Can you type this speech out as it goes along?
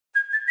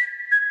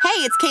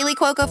Hey, it's Kaylee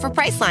Cuoco for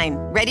Priceline.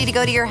 Ready to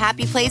go to your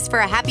happy place for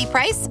a happy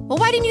price? Well,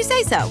 why didn't you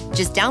say so?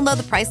 Just download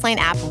the Priceline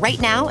app right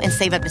now and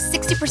save up to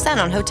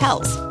 60% on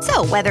hotels.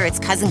 So whether it's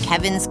Cousin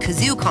Kevin's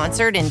Kazoo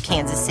Concert in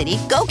Kansas City,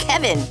 go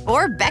Kevin,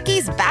 or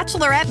Becky's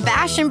Bachelorette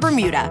Bash in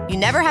Bermuda, you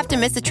never have to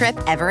miss a trip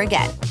ever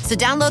again. So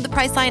download the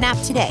Priceline app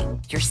today.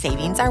 Your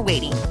savings are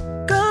waiting.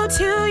 Go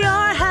to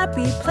your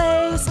happy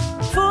place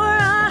for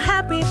a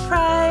happy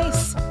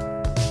price.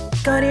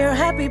 Go to your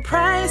happy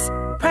price,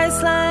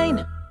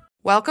 Priceline.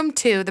 Welcome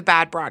to The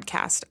Bad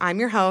Broadcast. I'm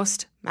your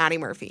host, Maddie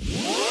Murphy.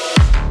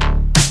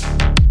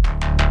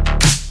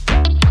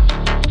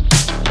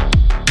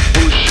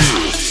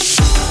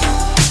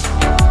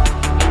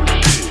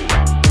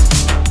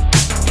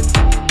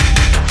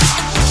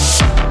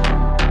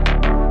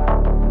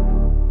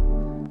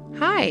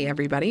 Hi,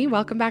 everybody.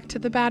 Welcome back to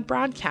The Bad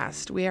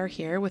Broadcast. We are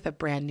here with a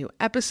brand new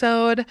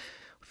episode.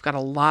 We've got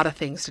a lot of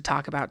things to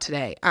talk about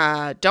today.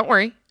 Don't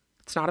worry.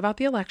 It's not about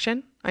the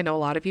election. I know a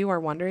lot of you are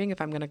wondering if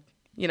I'm going to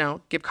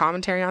give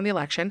commentary on the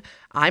election.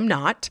 I'm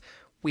not.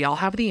 We all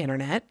have the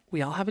internet.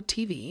 We all have a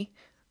TV.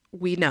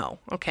 We know.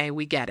 Okay,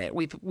 we get it.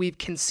 We've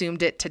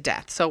consumed it to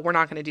death. So we're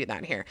not going to do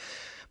that here.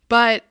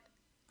 But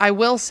I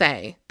will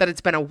say that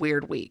it's been a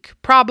weird week,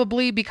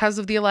 probably because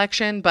of the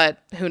election,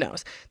 but who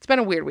knows? It's been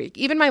a weird week.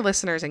 Even my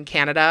listeners in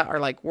Canada are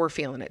like, we're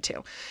feeling it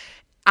too.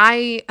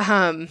 I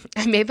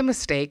made the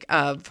mistake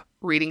of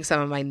reading some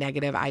of my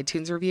negative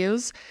iTunes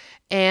reviews,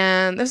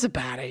 and this is a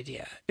bad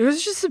idea. It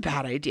was just a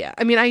bad idea.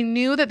 I mean, I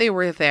knew that they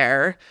were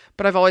there,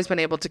 but I've always been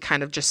able to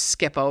kind of just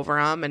skip over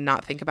them and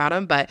not think about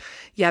them. But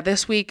yeah,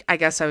 this week, I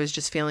guess I was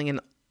just feeling an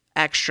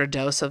extra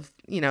dose of,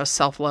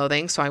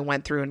 self-loathing. So I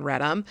went through and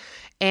read them.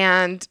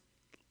 And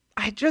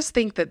I just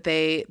think that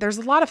there's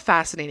a lot of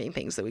fascinating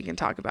things that we can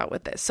talk about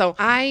with this. So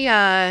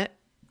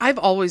I've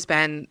always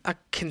been a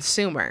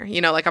consumer,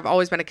 I've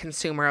always been a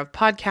consumer of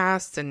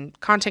podcasts and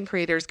content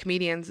creators,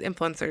 comedians,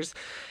 influencers,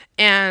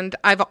 and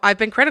I've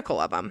been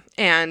critical of them.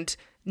 And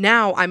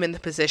now I'm in the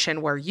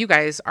position where you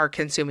guys are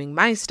consuming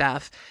my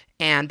stuff,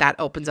 and that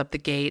opens up the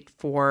gate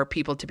for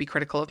people to be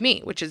critical of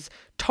me, which is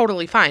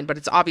totally fine. But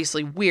it's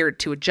obviously weird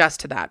to adjust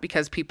to that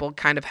because people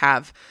kind of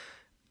have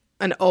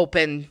an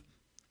open,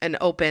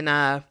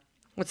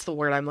 what's the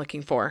word I'm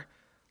looking for?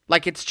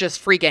 Like, it's just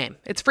free game.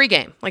 It's free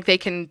game. Like, they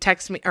can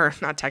text me, or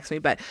not text me,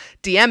 but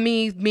DM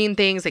me mean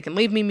things. They can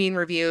leave me mean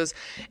reviews.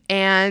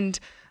 And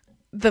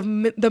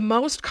the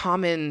most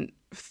common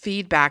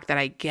feedback that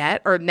I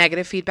get, or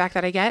negative feedback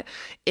that I get,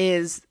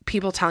 is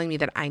people telling me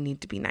that I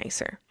need to be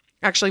nicer.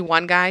 Actually,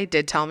 one guy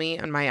did tell me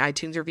on my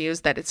iTunes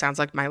reviews that it sounds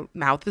like my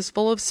mouth is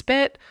full of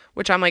spit,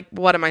 which I'm like,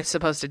 what am I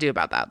supposed to do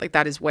about that? Like,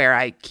 that is where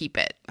I keep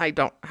it. I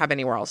don't have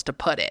anywhere else to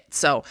put it.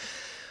 So,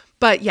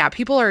 but yeah,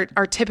 people are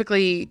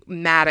typically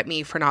mad at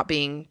me for not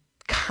being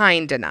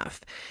kind enough.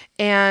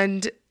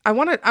 And I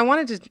want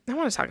to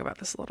talk about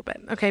this a little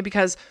bit, okay?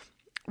 Because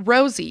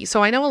Rosie,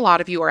 so I know a lot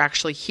of you are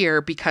actually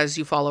here because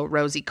you follow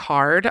Rosie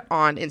Card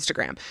on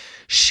Instagram.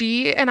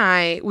 She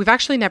and we've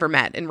actually never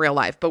met in real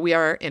life, but we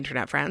are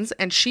internet friends.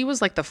 And she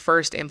was like the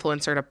first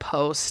influencer to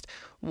post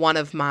one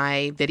of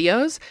my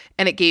videos,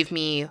 and it gave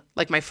me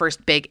like my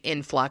first big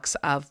influx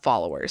of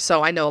followers.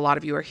 So I know a lot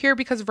of you are here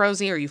because of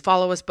Rosie, or you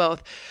follow us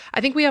both.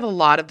 I think we have a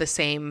lot of the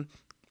same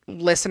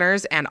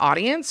listeners and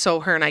audience, so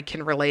her and I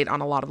can relate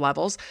on a lot of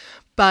levels.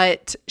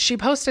 But she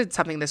posted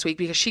something this week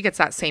because she gets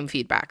that same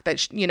feedback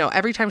that,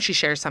 every time she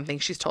shares something,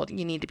 she's told,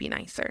 you need to be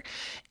nicer.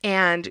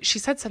 And she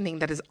said something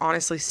that has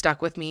honestly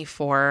stuck with me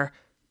ever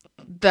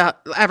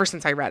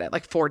since I read it,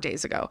 like 4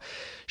 days ago.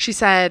 She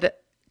said,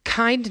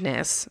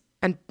 kindness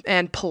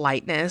and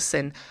politeness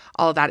and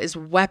all of that is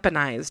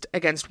weaponized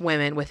against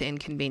women with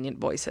inconvenient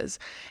voices.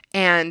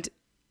 And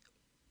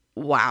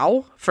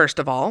wow, first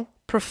of all,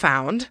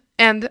 profound.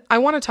 And I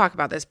want to talk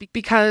about this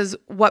because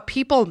what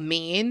people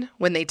mean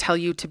when they tell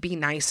you to be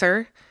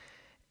nicer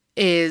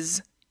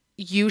is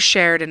you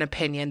shared an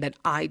opinion that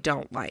I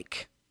don't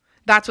like.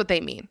 That's what they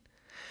mean.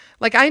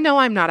 Like, I know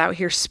I'm not out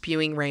here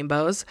spewing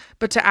rainbows,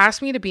 but to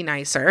ask me to be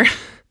nicer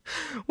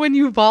when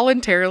you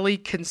voluntarily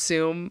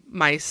consume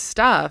my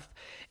stuff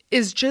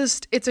is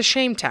just, it's a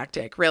shame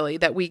tactic, really,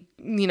 that we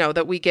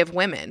give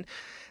women.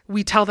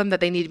 We tell them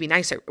that they need to be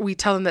nicer. We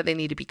tell them that they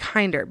need to be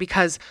kinder,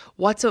 because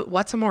what's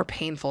a more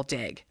painful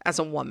dig as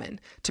a woman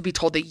to be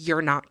told that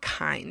you're not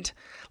kind?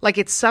 Like,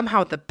 it's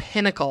somehow the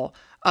pinnacle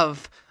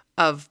of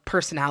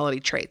personality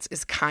traits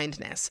is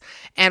kindness.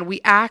 And we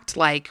act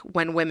like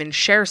when women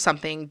share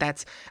something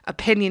that's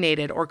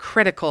opinionated or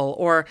critical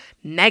or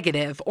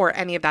negative or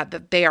any of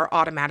that they are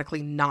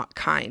automatically not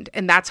kind.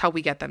 And that's how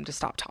we get them to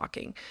stop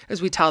talking,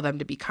 is we tell them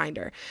to be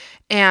kinder.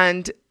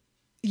 And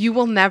you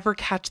will never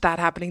catch that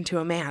happening to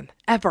a man,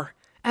 ever.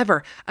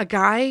 A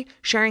guy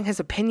sharing his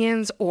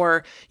opinions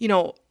or,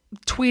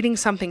 tweeting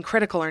something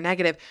critical or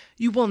negative,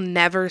 you will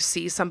never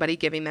see somebody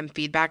giving them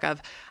feedback of,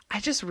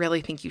 I just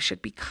really think you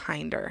should be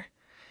kinder.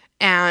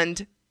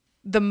 And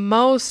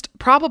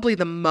probably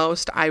the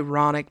most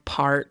ironic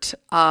part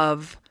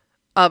of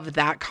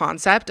that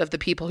concept, of the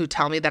people who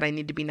tell me that I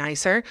need to be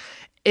nicer,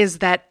 is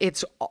that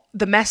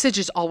the message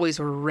is always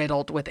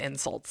riddled with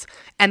insults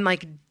and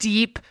like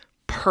deep,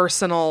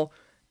 personal,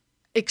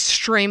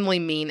 extremely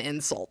mean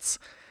insults.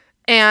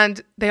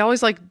 And they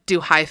always like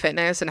do high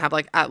fitness and have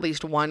like at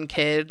least one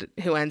kid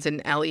who ends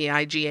in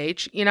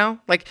LEIGH, you know,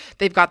 like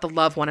they've got the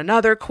love one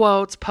another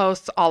quotes,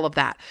 posts, all of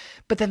that.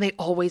 But then they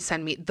always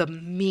send me the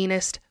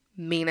meanest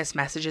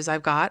messages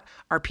I've got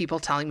are people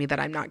telling me that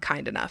I'm not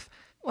kind enough.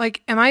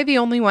 Like, am I the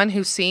only one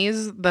who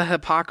sees the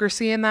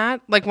hypocrisy in that?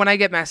 Like when I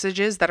get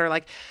messages that are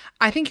like,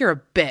 I think you're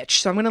a bitch,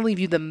 so I'm going to leave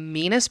you the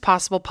meanest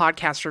possible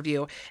podcast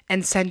review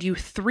and send you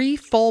 3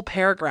 full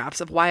paragraphs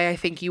of why I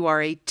think you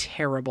are a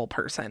terrible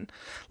person.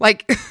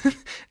 Like,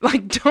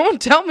 like don't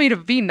tell me to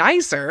be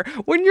nicer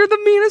when you're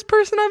the meanest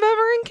person I've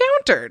ever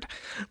encountered.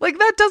 Like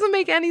that doesn't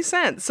make any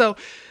sense. So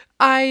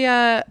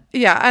I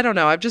don't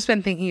know. I've just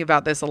been thinking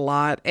about this a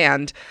lot,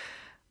 and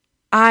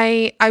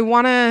I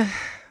want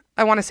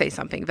to say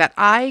something that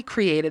I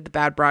created the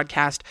Bad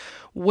Broadcast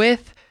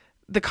with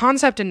the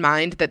concept in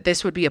mind that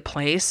this would be a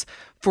place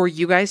for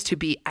you guys to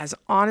be as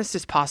honest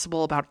as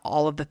possible about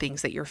all of the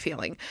things that you're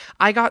feeling.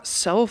 I got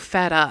so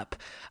fed up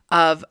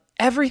of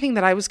everything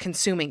that I was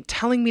consuming,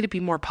 telling me to be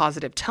more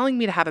positive, telling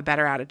me to have a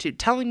better attitude,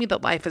 telling me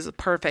that life is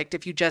perfect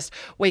if you just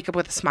wake up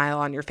with a smile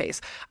on your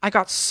face. I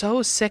got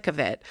so sick of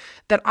it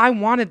that I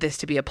wanted this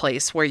to be a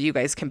place where you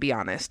guys can be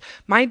honest.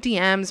 My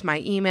DMs, my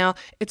email,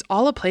 it's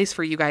all a place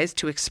for you guys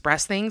to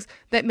express things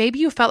that maybe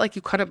you felt like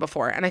you couldn't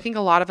before. And I think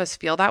a lot of us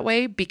feel that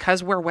way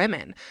because we're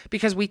women,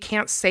 because we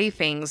can't say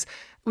things.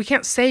 We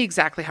can't say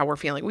exactly how we're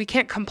feeling. We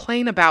can't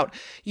complain about,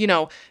 you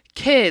know,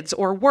 kids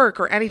or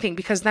work or anything,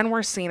 because then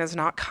we're seen as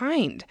not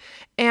kind.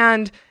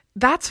 And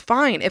that's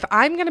fine. If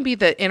I'm going to be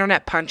the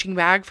internet punching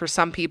bag for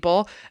some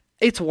people,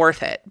 it's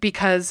worth it,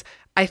 because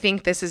I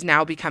think this is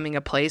now becoming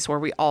a place where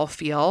we all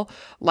feel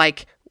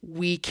like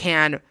we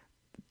can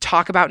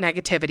talk about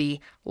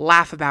negativity,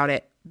 laugh about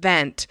it,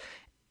 vent,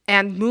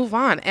 and move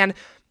on. And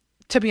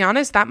to be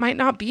honest, that might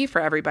not be for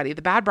everybody.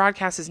 The Bad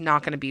Broadcast is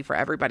not going to be for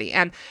everybody.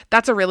 And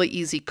that's a really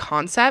easy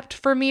concept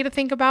for me to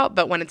think about.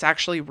 But when it's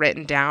actually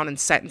written down and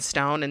set in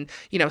stone and,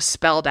 you know,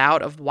 spelled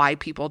out of why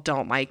people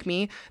don't like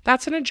me,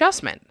 that's an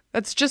adjustment.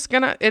 It's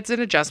an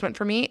adjustment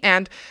for me.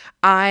 And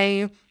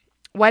I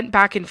went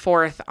back and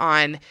forth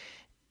on,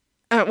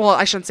 well,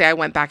 I shouldn't say I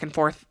went back and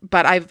forth,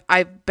 but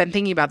I've been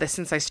thinking about this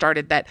since I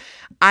started, that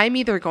I'm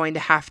either going to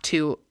have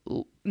to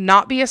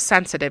not be as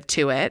sensitive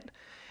to it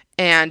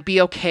and be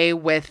okay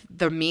with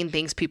the mean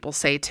things people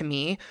say to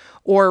me,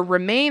 or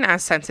remain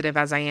as sensitive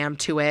as I am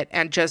to it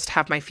and just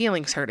have my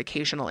feelings hurt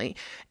occasionally.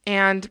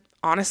 And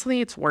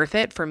honestly, it's worth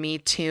it for me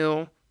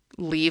to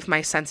leave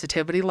my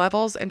sensitivity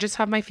levels and just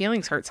have my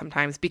feelings hurt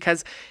sometimes,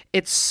 because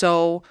it's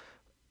so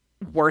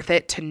worth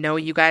it to know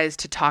you guys,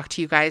 to talk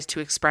to you guys, to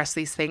express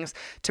these things,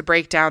 to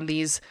break down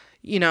these,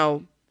 you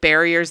know,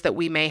 barriers that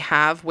we may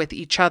have with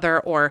each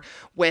other or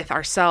with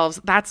ourselves.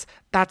 That's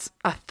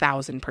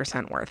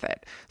 1,000% worth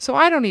it. So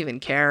I don't even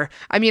care.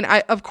 I mean,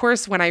 of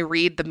course, when I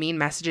read the mean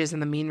messages and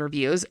the mean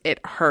reviews,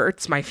 it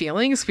hurts my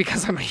feelings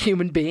because I'm a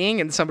human being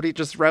and somebody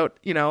just wrote,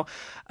 you know,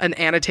 an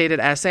annotated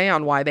essay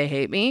on why they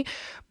hate me,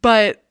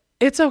 but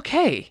it's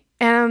okay.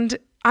 And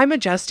I'm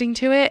adjusting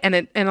to it, and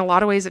in a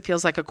lot of ways it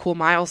feels like a cool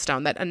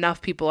milestone that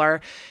enough people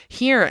are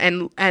here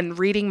and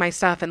reading my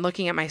stuff and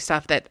looking at my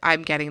stuff that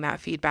I'm getting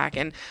that feedback.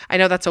 And I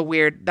know that's a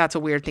weird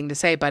thing to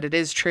say, but it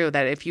is true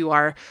that if you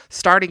are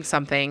starting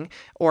something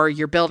or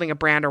you're building a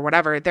brand or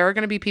whatever, there are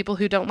going to be people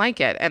who don't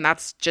like it, and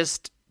that's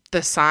just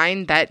the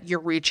sign that you're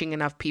reaching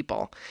enough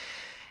people.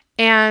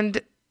 And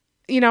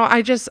you know,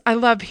 I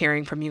love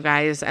hearing from you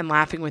guys and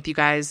laughing with you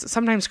guys,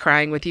 sometimes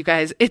crying with you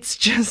guys. It's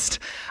just,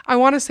 I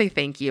want to say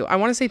thank you. I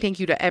want to say thank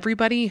you to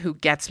everybody who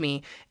gets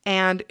me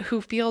and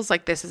who feels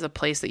like this is a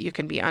place that you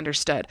can be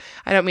understood.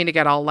 I don't mean to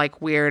get all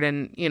like weird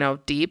and, you know,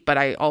 deep, but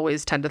I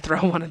always tend to throw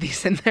one of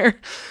these in there.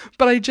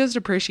 But I just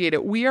appreciate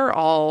it. We are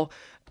all,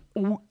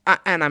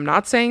 and I'm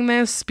not saying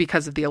this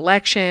because of the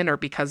election or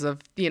because of,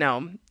 you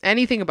know,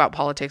 anything about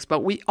politics,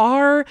 but we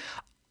are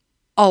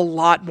a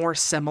lot more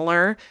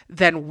similar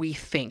than we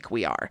think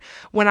we are.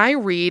 When I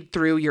read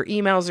through your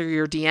emails or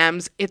your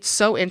DMs, it's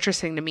so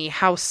interesting to me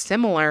how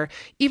similar,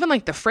 even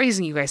like the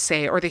phrasing you guys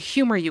say or the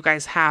humor you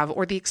guys have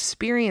or the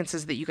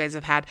experiences that you guys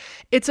have had.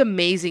 It's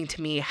amazing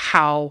to me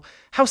how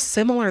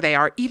similar they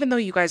are, even though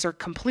you guys are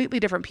completely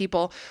different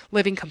people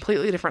living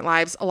completely different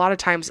lives, a lot of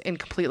times in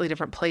completely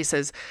different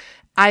places.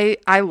 I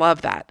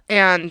love that.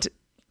 And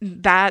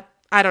that,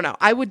 I don't know,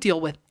 I would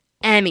deal with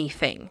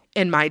anything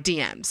in my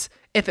DMs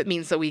if it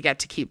means that we get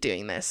to keep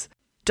doing this.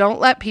 Don't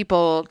let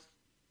people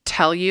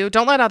tell you,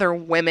 don't let other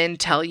women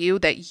tell you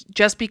that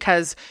just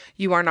because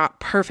you are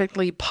not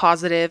perfectly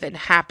positive and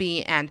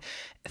happy and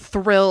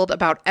thrilled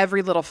about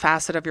every little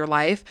facet of your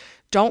life,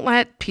 don't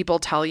let people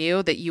tell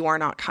you that you are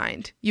not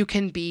kind. You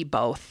can be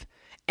both.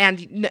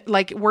 And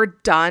like, we're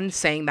done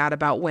saying that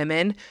about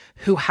women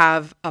who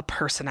have a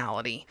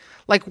personality.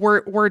 Like,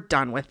 we're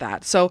done with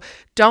that. So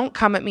don't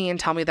come at me and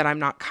tell me that I'm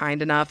not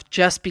kind enough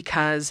just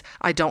because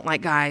I don't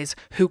like guys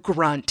who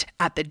grunt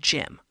at the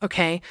gym.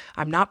 Okay.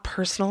 I'm not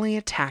personally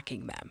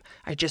attacking them.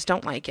 I just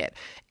don't like it.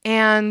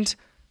 And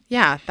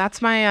yeah,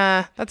 that's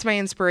my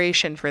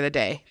inspiration for the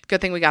day. Good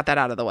thing we got that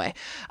out of the way.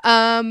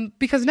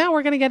 Because now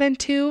we're going to get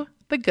into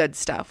the good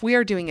stuff. We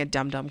are doing a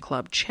Dum Dum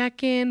Club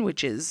check-in,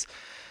 which is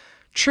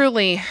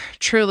truly,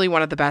 truly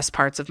one of the best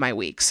parts of my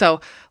week. So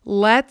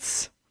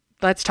let's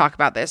talk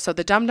about this. So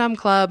the Dum Dum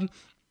Club,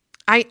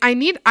 I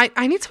need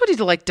somebody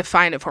to like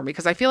define it for me,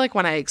 because I feel like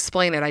when I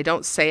explain it, I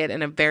don't say it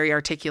in a very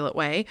articulate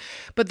way.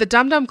 But the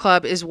Dum Dum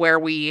Club is where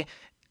we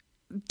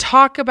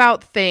talk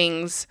about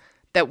things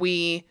that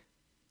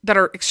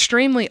are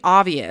extremely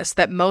obvious,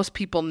 that most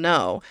people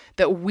know,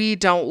 that we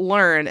don't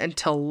learn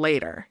until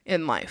later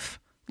in life.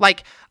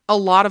 Like, a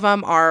lot of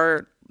them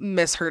are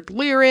misheard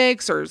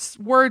lyrics or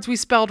words we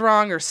spelled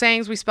wrong or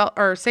sayings we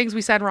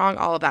said wrong,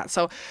 all of that.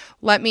 So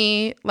let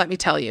me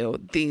tell you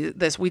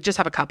this. We just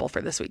have a couple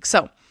for this week.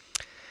 So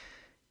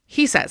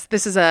he says,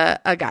 this is a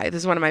guy,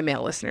 this is one of my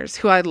male listeners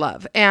who I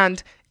love.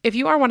 And if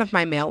you are one of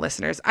my male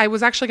listeners, I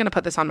was actually going to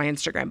put this on my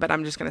Instagram, but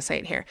I'm just going to say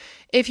it here.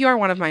 If you are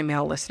one of my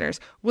male listeners,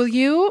 will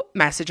you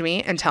message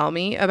me and tell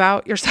me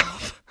about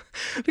yourself?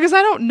 Because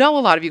I don't know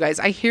a lot of you guys.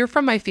 I hear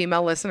from my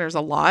female listeners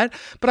a lot,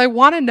 but I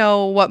want to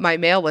know what my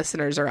male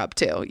listeners are up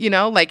to. You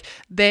know, like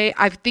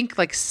I think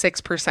like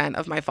 6%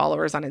 of my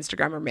followers on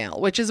Instagram are male,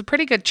 which is a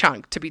pretty good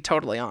chunk, to be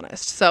totally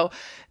honest. So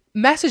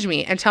message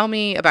me and tell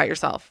me about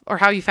yourself, or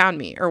how you found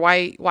me, or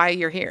why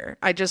you're here.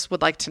 I just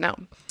would like to know,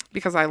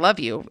 because I love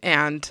you.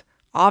 And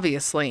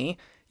obviously,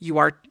 you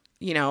are,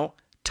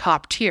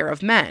 top tier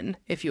of men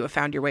if you have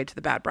found your way to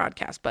the Bad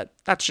Broadcast, but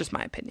that's just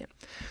my opinion.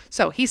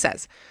 So he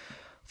says,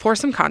 for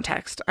some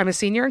context, I'm a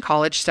senior in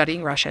college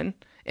studying Russian.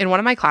 In one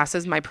of my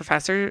classes, my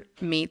professor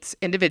meets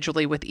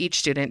individually with each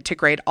student to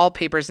grade all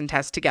papers and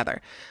tests together.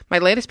 My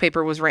latest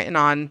paper was written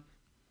on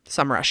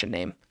some Russian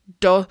name,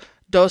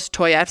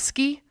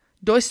 Dostoevsky's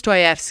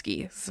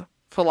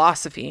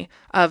philosophy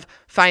of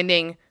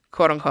finding,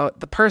 quote unquote,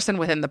 the person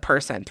within the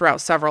person throughout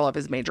several of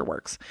his major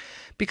works.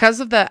 Because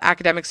of the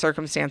academic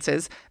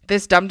circumstances,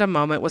 this dum-dum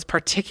moment was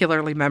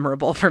particularly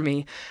memorable for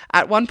me.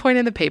 At one point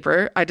in the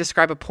paper, I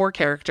describe a poor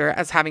character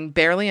as having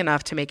barely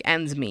enough to make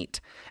ends meet,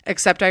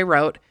 except I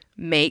wrote,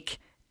 make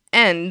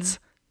ends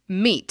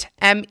meat,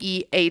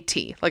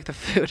 M-E-A-T, like the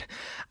food.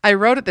 I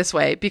wrote it this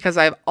way because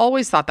I've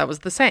always thought that was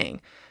the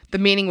saying. The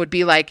meaning would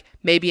be like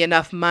maybe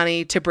enough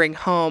money to bring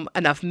home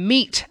enough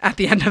meat at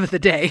the end of the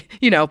day,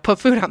 put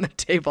food on the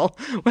table.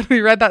 When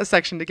we read that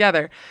section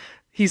together,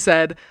 he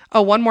said,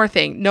 oh, one more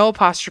thing, no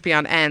apostrophe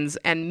on ends,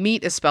 and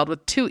meat is spelled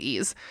with 2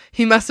 E's.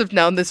 He must have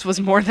known this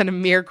was more than a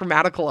mere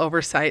grammatical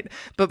oversight,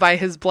 but by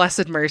his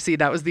blessed mercy,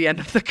 that was the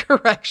end of the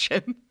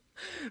correction.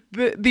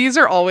 These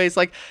are always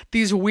like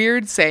these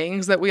weird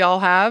sayings that we all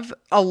have.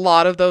 A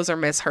lot of those are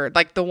misheard.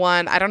 Like the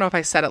one, I don't know if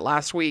I said it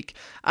last week,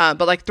 but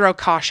like throw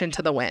caution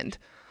to the wind.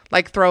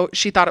 Like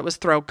she thought it was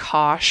throw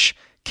kosh,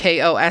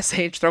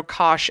 K-O-S-H, throw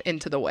kosh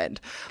into the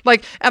wind.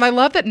 Like, and I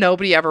love that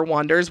nobody ever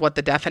wonders what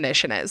the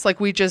definition is. Like,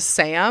 we just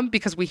say them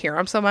because we hear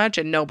them so much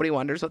and nobody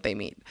wonders what they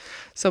mean.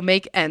 So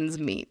make ends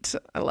meet.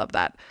 I love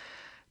that.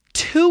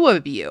 Two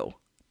of you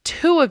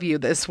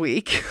this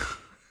week,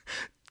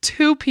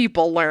 2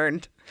 people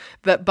learned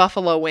that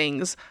buffalo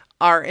wings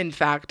are in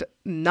fact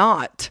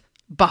not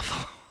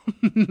buffalo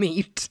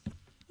meat.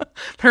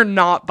 They're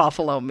not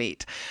buffalo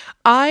meat.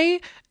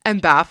 I am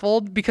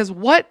baffled because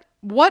what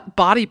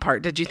body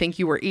part did you think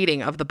you were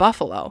eating of the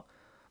buffalo?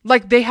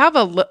 Like they have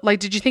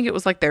did you think it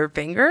was like their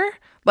finger?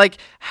 Like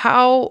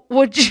how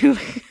would you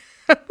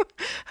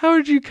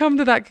come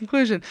to that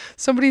conclusion?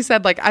 Somebody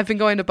said like, I've been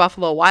going to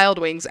Buffalo Wild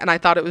Wings and I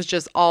thought it was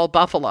just all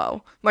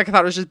buffalo. Like I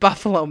thought it was just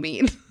buffalo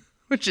meat,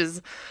 which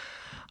is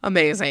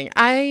amazing.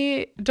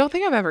 I don't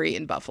think I've ever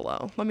eaten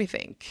buffalo. Let me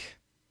think.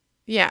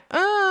 Yeah,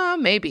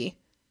 maybe.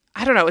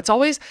 I don't know. It's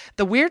always,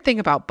 the weird thing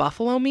about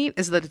buffalo meat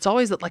is that it's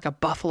always at like a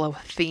buffalo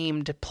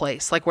themed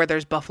place, like where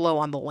there's buffalo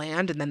on the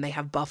land and then they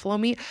have buffalo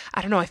meat.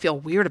 I don't know. I feel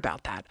weird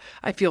about that.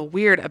 I feel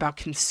weird about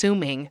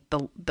consuming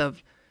the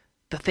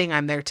thing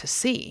I'm there to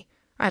see.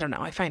 I don't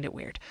know. I find it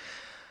weird.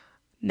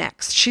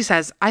 Next, she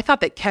says, I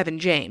thought that Kevin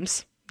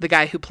James, the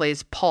guy who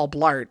plays Paul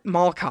Blart,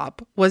 Mall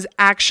Cop, was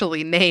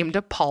actually named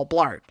Paul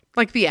Blart,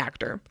 like the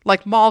actor,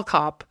 like Mall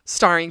Cop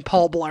starring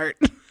Paul Blart.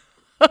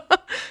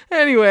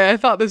 Anyway, I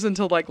thought this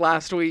until like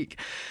last week.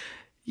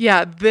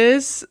 Yeah,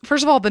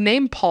 first of all, the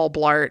name Paul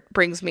Blart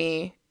brings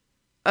me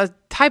a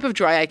type of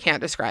joy I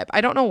can't describe. I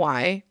don't know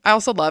why. I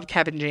also love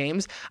Kevin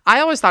James.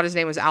 I always thought his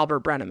name was Albert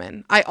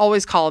Brenneman. I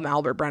always call him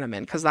Albert Brenneman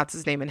because that's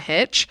his name in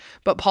Hitch.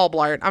 But Paul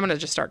Blart, I'm going to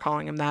just start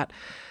calling him that.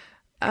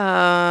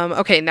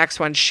 Okay,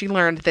 next one. She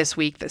learned this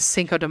week that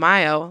Cinco de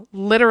Mayo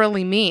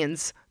literally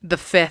means the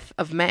 5th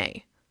of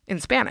May in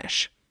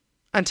Spanish.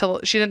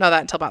 until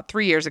about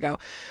 3 years ago.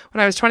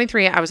 When I was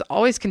 23, I was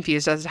always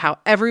confused as to how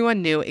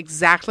everyone knew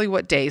exactly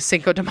what day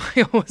Cinco de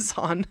Mayo was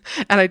on.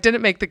 And I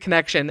didn't make the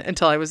connection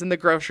until I was in the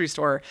grocery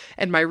store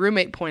and my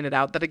roommate pointed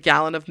out that a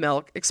gallon of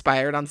milk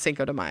expired on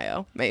Cinco de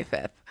Mayo, May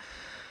 5th.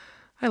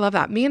 I love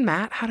that. Me and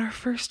Matt had our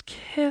first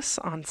kiss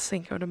on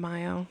Cinco de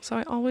Mayo. So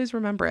I always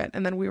remember it.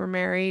 And then we were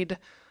married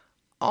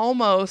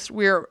so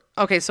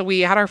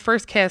we had our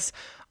first kiss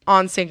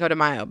on Cinco de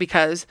Mayo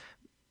because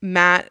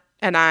Matt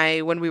and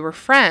I, when we were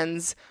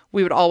friends,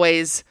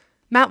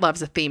 Matt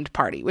loves a themed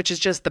party, which is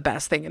just the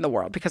best thing in the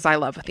world because I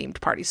love a themed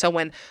party. So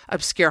when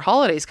obscure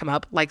holidays come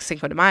up, like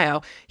Cinco de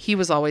Mayo, he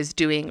was always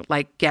doing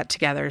like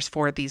get-togethers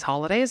for these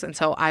holidays. And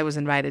so I was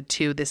invited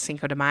to this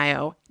Cinco de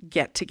Mayo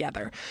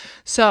get-together.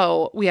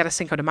 So we had a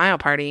Cinco de Mayo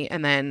party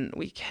and then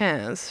we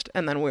kissed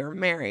and then we were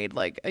married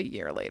like a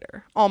year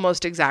later,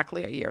 almost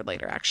exactly a year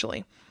later,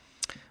 actually.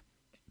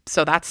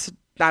 So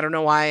I don't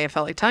know why I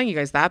felt like telling you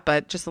guys that,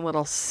 but just a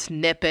little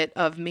snippet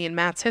of me and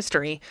Matt's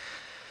history.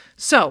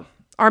 So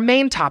our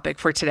main topic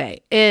for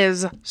today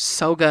is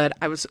so good.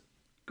 I was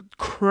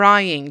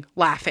crying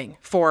laughing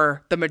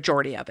for the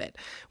majority of it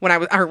when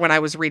I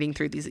was reading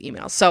through these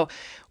emails. So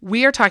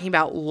we are talking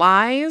about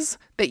lies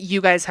that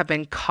you guys have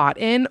been caught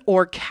in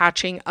or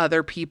catching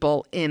other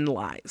people in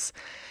lies.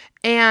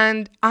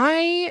 And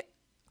I'm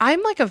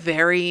like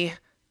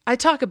I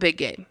talk a big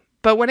game.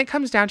 But when it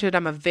comes down to it,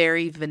 I'm a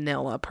very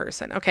vanilla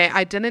person. Okay.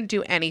 I didn't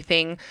do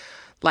anything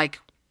like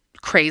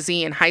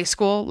crazy in high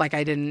school. Like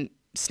I didn't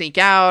sneak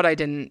out. I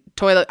didn't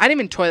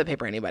even toilet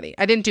paper anybody.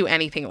 I didn't do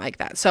anything like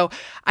that. So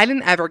I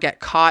didn't ever get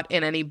caught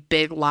in any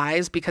big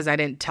lies because I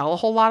didn't tell a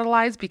whole lot of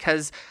lies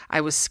because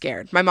I was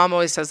scared. My mom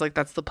always says like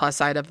that's the plus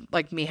side of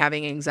like me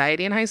having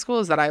anxiety in high school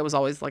is that I was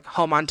always like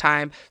home on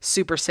time,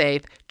 super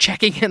safe,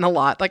 checking in a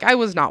lot. Like I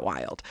was not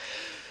wild.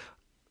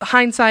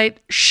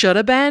 Hindsight should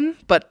have been,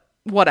 but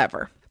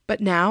whatever. But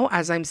now,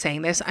 as I'm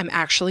saying this, I'm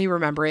actually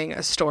remembering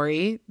a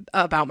story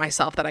about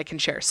myself that I can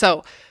share.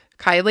 So,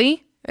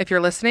 Kylie, if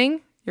you're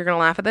listening, you're going to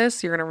laugh at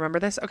this. You're going to remember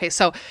this. Okay,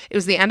 so it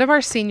was the end of our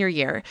senior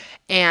year,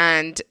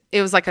 and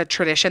it was like a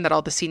tradition that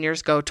all the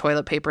seniors go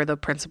toilet paper the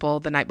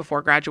principal the night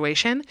before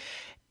graduation.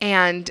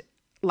 And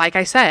like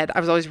I said, I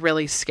was always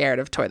really scared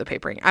of toilet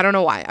papering. I don't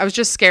know why. I was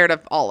just scared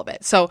of all of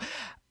it. So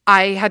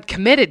I had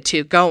committed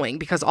to going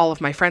because all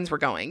of my friends were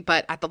going.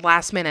 But at the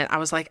last minute, I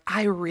was like,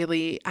 I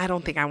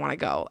don't think I want to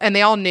go. And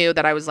they all knew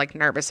that I was like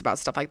nervous about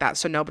stuff like that.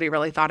 So nobody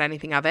really thought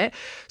anything of it.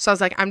 So I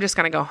was like, I'm just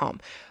going to go home.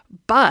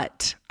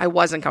 But I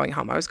wasn't going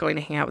home. I was going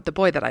to hang out with the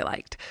boy that I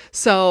liked.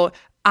 So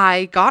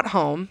I got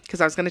home because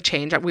I was going to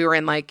change. We were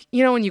in like,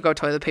 you know, when you go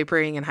toilet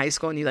papering in high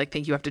school and you like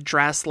think you have to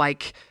dress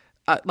like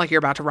you're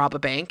about to rob a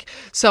bank.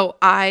 So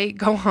I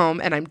go home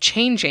and I'm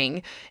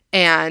changing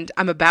and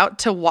I'm about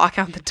to walk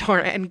out the door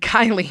and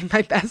Kylie,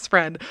 my best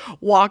friend,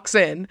 walks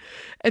in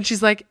and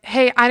she's like,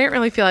 hey, I didn't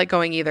really feel like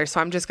going either.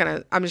 So I'm just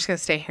going to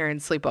stay here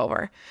and sleep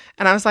over.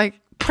 And I was like,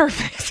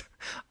 perfect.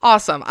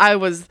 Awesome.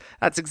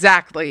 That's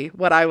exactly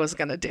what I was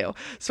going to do.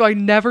 So I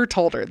never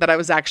told her that I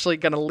was actually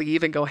going to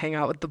leave and go hang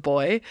out with the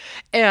boy.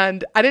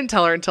 And I didn't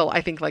tell her until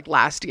I think like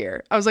last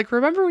year. I was like,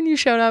 remember when you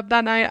showed up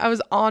that night? I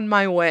was on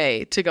my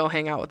way to go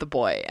hang out with the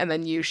boy and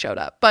then you showed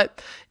up.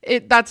 But I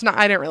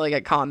didn't really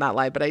get caught in that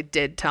lie, but I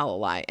did tell a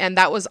lie. And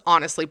that was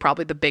honestly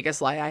probably the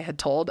biggest lie I had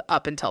told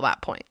up until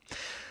that point.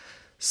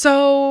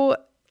 So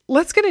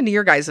let's get into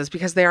your guys's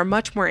because they are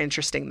much more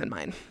interesting than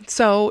mine.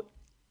 So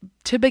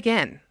to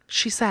begin,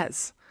 she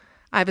says,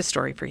 I have a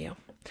story for you.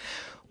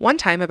 One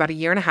time about 1.5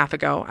 years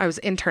ago, I was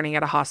interning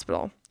at a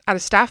hospital. At a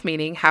staff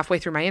meeting, halfway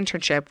through my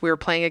internship, we were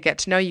playing a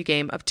get-to-know-you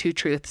game of 2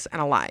 truths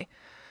and a lie.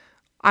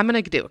 I'm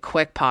going to do a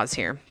quick pause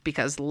here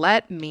because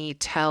let me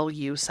tell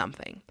you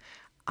something.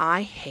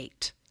 I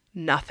hate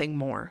nothing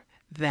more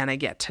than a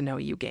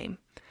get-to-know-you game.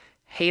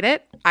 Hate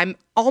it? I'm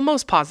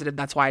almost positive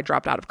that's why I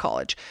dropped out of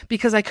college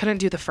because I couldn't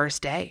do the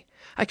first day.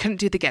 I couldn't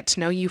do the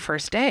get-to-know-you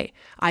first day.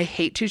 I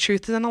hate 2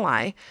 truths and a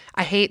lie.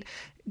 I hate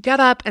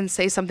get up and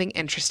say something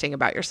interesting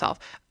about yourself.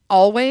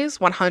 Always,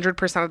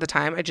 100% of the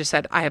time, I just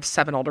said I have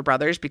 7 older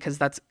brothers because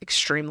that's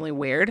extremely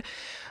weird.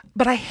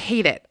 But I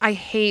hate it. I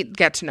hate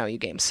get to know you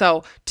games.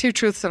 So 2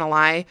 truths and a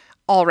lie,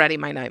 already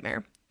my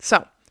nightmare.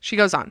 So she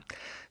goes on.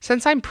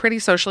 Since I'm pretty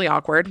socially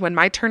awkward, when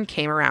my turn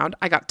came around,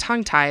 I got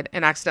tongue-tied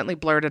and accidentally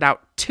blurted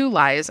out 2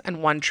 lies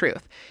and 1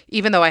 truth,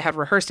 even though I had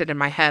rehearsed it in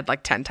my head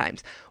like 10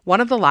 times.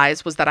 One of the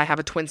lies was that I have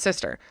a twin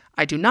sister.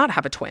 I do not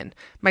have a twin.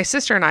 My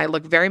sister and I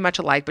look very much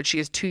alike, but she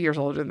is 2 years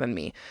older than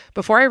me.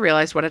 Before I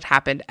realized what had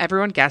happened,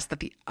 everyone guessed that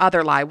the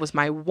other lie was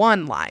my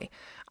one lie.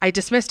 I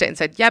dismissed it and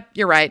said, yep,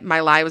 you're right. My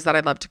lie was that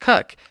I love to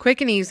cook.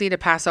 Quick and easy to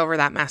pass over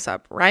that mess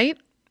up, right?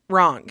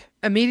 Wrong.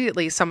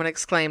 Immediately, someone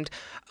exclaimed,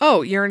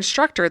 "Oh, your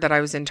instructor that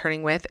I was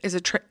interning with is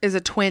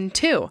a twin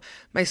too."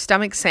 My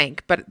stomach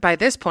sank, but by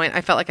this point,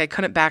 I felt like I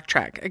couldn't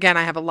backtrack. Again,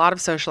 I have a lot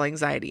of social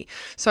anxiety,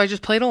 so I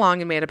just played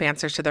along and made up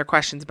answers to their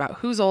questions about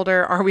who's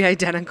older, are we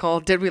identical,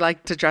 did we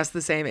like to dress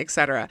the same,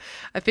 etc.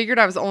 I figured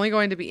I was only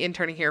going to be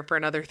interning here for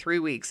another 3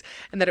 weeks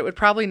and that it would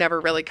probably never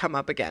really come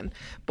up again.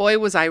 Boy,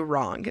 was I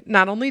wrong.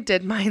 Not only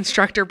did my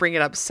instructor bring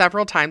it up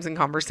several times in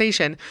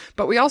conversation,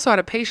 but we also had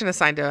a patient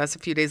assigned to us a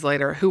few days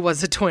later who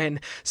was a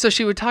twin, so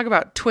she would talk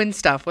about twin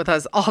stuff with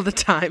us all the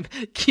time.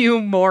 Cue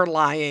more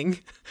lying.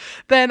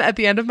 Then at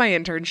the end of my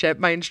internship,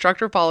 my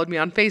instructor followed me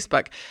on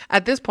Facebook.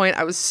 At this point,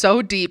 I was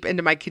so deep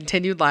into my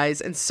continued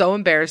lies and so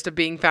embarrassed of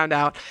being found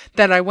out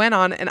that I went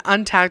on and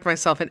untagged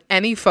myself in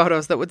any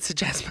photos that would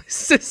suggest my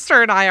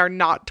sister and I are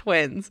not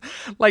twins,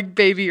 like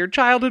baby or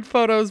childhood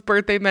photos,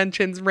 birthday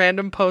mentions,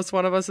 random posts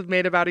one of us have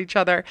made about each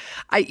other.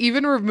 I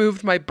even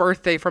removed my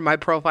birthday from my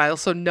profile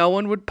so no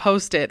one would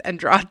post it and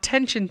draw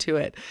attention to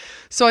it.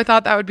 So I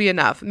thought that would be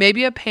enough.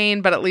 Maybe a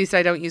pain, but at least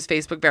I don't use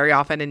Facebook very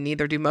often and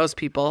neither do most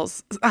people.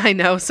 I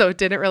know, so it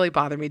didn't really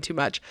bother me too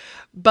much.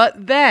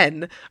 But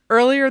then,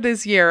 earlier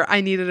this year,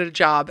 I needed a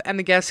job,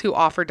 and guess who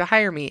offered to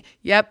hire me?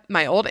 Yep,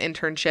 my old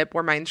internship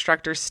where my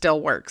instructor still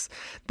works.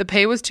 The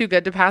pay was too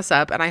good to pass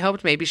up, and I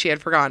hoped maybe she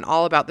had forgotten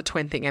all about the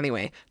twin thing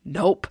anyway.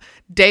 Nope.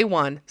 Day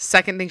one,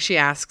 second thing she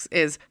asks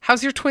is,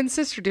 "How's your twin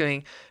sister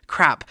doing?"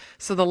 Crap.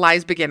 So the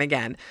lies begin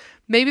again.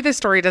 Maybe this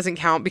story doesn't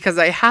count because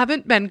I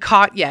haven't been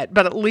caught yet,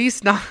 but at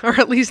least not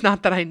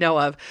that I know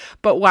of.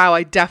 But wow,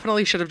 I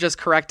definitely should have just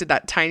corrected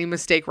that tiny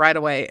mistake right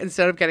away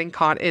instead of getting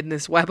caught in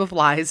this web of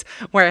lies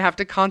where I have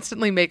to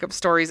constantly make up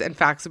stories and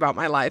facts about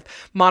my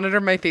life,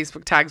 monitor my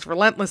Facebook tags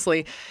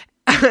relentlessly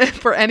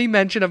for any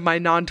mention of my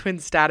non-twin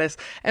status,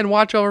 and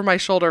watch over my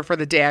shoulder for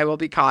the day I will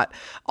be caught.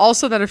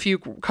 Also that a few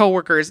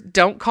coworkers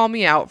don't call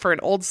me out for an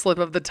old slip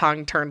of the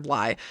tongue turned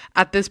lie.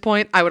 At this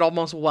point, I would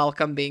almost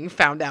welcome being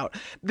found out.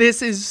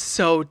 This is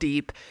so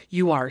deep.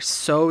 You are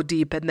so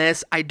deep in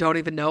this. I don't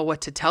even know what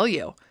to tell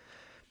you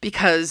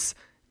because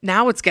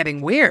now it's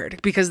getting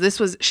weird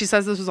because she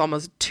says this was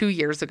almost 2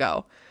 years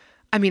ago.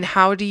 I mean,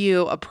 how do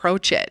you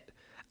approach it?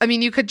 I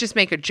mean, you could just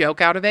make a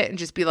joke out of it and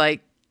just be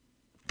like,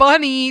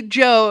 funny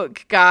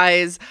joke,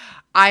 guys.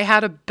 I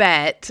had a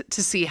bet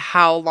to see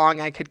how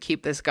long I could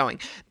keep this going.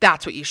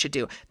 That's what you should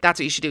do.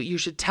 You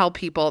should tell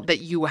people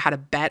that you had a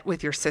bet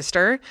with your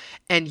sister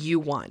and you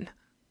won.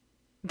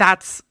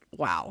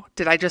 Wow.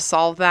 Did I just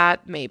solve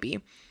that?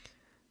 Maybe.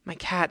 My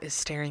cat is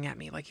staring at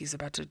me like he's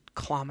about to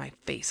claw my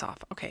face off.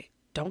 Okay.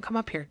 Don't come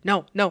up here.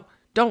 No,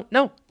 don't.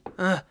 No.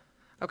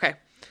 Okay.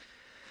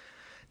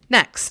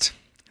 Next.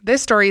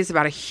 This story is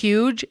about a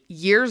huge,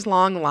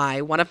 years-long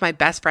lie one of my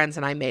best friends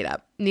and I made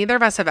up. Neither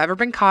of us have ever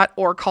been caught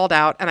or called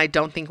out, and I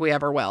don't think we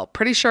ever will.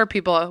 Pretty sure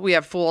people we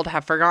have fooled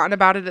have forgotten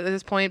about it at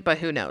this point, but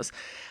who knows?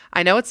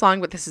 I know it's long,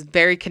 but this is a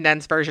very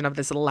condensed version of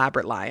this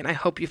elaborate lie, and I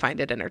hope you find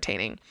it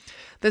entertaining.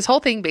 This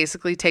whole thing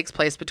basically takes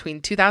place between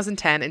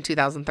 2010 and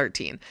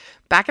 2013.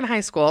 Back in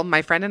high school,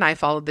 my friend and I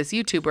followed this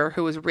YouTuber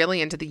who was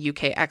really into the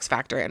UK X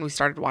Factor, and we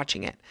started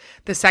watching it.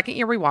 The second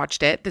year we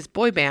watched it, this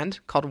boy band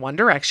called One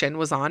Direction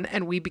was on,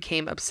 and we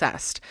became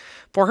obsessed.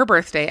 For her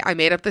birthday, I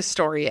made up this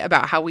story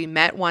about how we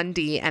met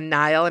 1D and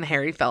Niall and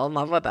Harry fell in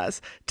love with us.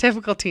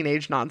 Typical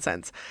teenage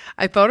nonsense.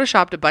 I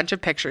photoshopped a bunch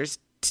of pictures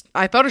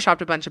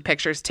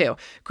too.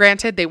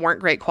 Granted, they weren't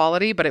great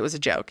quality, but it was a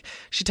joke.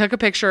 She took a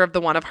picture of the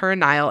one of her and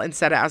Niall and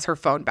set it as her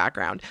phone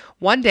background.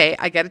 One day,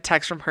 I get a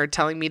text from her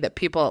telling me that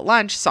people at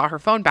lunch saw her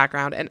phone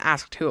background and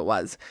asked who it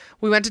was.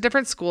 We went to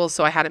different schools,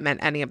 so I hadn't met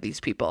any of these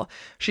people.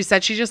 She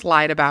said she just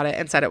lied about it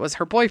and said it was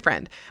her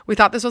boyfriend. We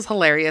thought this was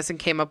hilarious and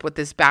came up with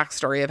this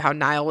backstory of how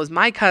Niall was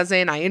my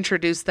cousin. I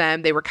introduced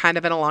them. They were kind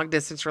of in a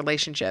long-distance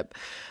relationship.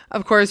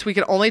 Of course, we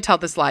could only tell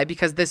this lie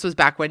because this was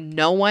back when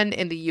no one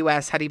in the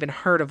US had even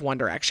heard of One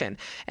Direction,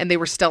 and they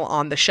were still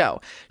on the show.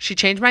 She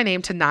changed my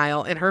name to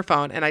Niall in her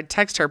phone, and I'd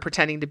text her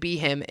pretending to be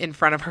him in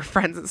front of her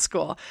friends at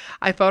school.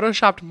 I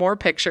photoshopped more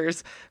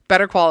pictures,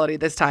 better quality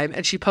this time,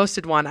 and she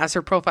posted one as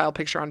her profile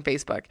picture on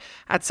Facebook.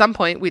 At some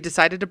point, we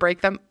decided to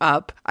break them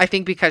up, I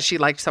think because she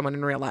liked someone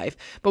in real life,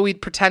 but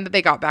we'd pretend that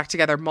they got back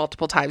together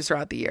multiple times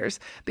throughout the years.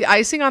 The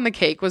icing on the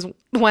cake was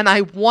when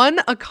I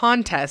won a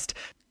contest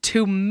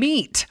to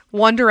meet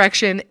One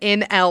Direction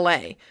in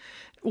LA,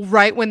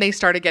 right when they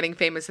started getting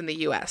famous in the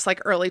US, like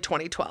early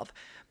 2012.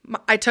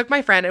 I took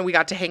my friend and we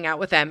got to hang out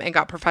with them and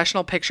got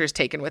professional pictures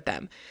taken with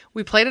them.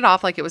 We played it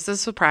off like it was a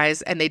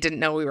surprise and they didn't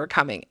know we were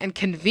coming. And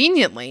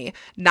conveniently,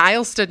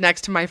 Niall stood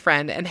next to my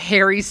friend and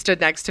Harry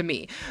stood next to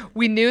me.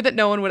 We knew that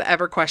no one would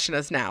ever question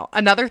us now.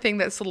 Another thing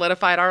that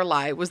solidified our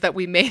lie was that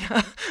we made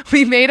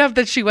up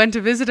that she went to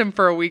visit him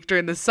for a week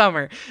during the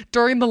summer,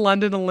 during the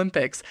London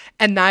Olympics,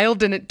 and Niall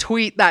didn't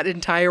tweet that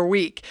entire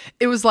week.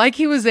 It was like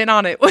he was in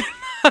on it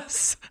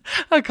because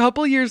a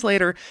couple years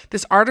later,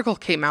 this article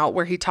came out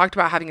where he talked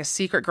about having a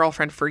secret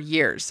girlfriend for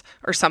years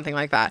or something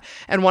like that.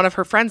 And one of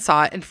her friends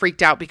saw it and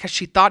freaked out because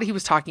she thought he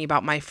was talking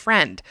about my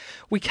friend.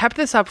 We kept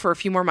this up for a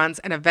few more months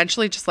and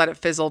eventually just let it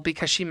fizzle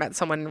because she met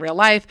someone in real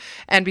life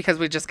and because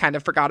we just kind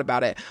of forgot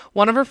about it.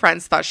 One of her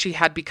friends thought she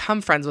had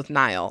become friends with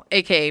Niall,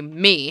 aka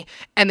me,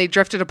 and they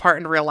drifted apart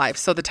in real life,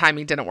 so the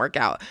timing didn't work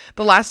out.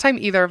 The last time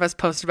either of us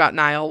posted about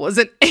Niall was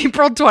in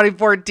April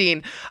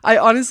 2014. I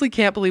honestly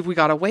can't believe we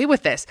got away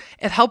with this.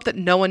 It helped that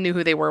no one knew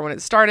who they were when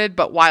it started,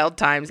 but wild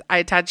times. I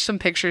attached some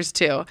pictures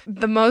too.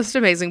 The most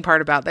amazing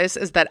part about this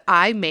is that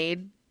I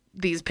made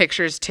these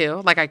pictures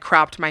too. Like I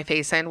cropped my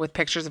face in with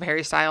pictures of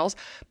Harry Styles,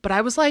 but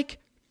I was like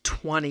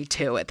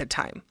 22 at the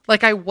time.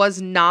 Like I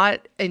was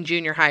not in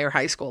junior high or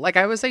high school. Like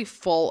I was a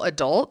full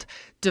adult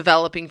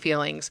developing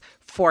feelings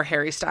for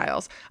Harry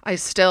Styles. I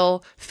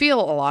still feel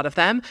a lot of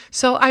them.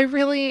 So I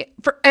really,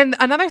 and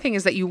another thing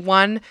is that you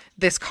won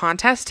this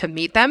contest to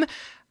meet them.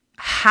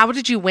 How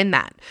did you win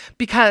that?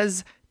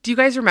 Because do you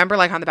guys remember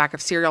like on the back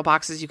of cereal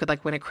boxes, you could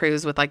like win a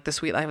cruise with like The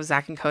Sweet Life of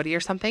Zach and Cody or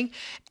something?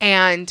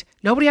 And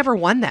nobody ever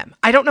won them.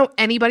 I don't know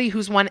anybody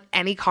who's won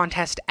any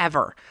contest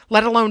ever,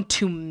 let alone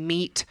to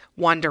meet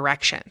One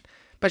Direction.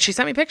 But she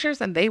sent me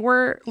pictures and they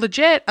were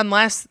legit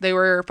unless they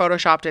were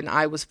photoshopped and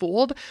I was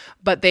fooled,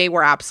 but they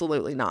were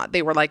absolutely not.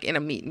 They were like in a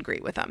meet and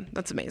greet with them.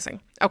 That's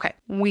amazing. Okay,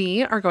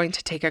 we are going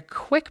to take a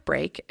quick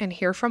break and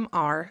hear from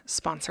our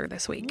sponsor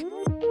this week.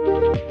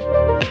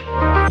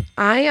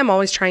 I am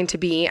always trying to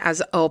be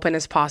as open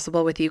as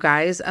possible with you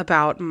guys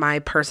about my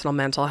personal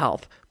mental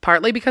health,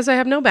 partly because I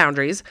have no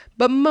boundaries,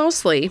 but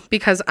mostly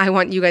because I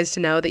want you guys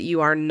to know that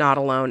you are not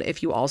alone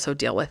if you also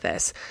deal with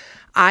this.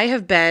 I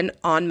have been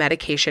on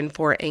medication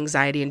for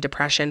anxiety and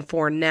depression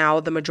for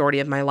now the majority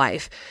of my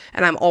life,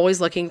 and I'm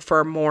always looking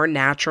for more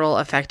natural,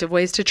 effective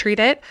ways to treat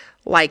it,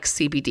 like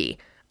CBD.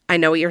 I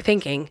know what you're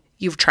thinking.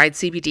 You've tried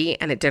CBD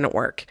and it didn't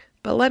work.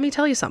 But let me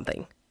tell you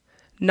something.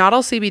 Not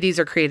all CBDs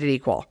are created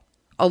equal.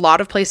 A lot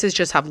of places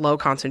just have low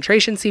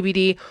concentration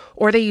CBD,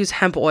 or they use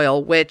hemp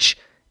oil, which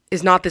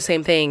is not the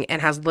same thing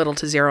and has little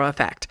to zero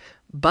effect.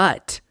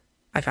 But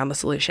I found the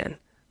solution.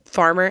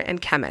 Farmer and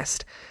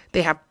Chemist.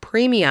 They have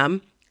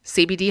premium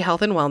CBD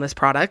health and wellness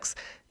products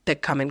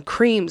that come in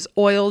creams,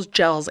 oils,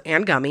 gels,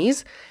 and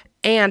gummies.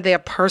 And they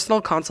have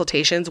personal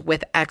consultations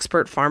with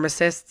expert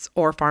pharmacists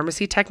or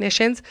pharmacy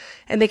technicians,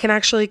 and they can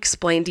actually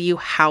explain to you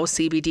how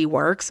CBD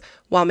works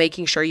while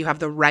making sure you have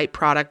the right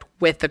product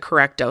with the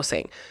correct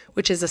dosing,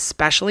 which is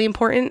especially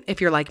important if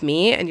you're like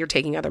me and you're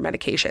taking other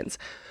medications.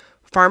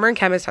 Farmer and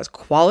Chemist has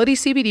quality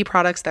CBD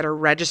products that are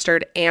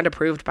registered and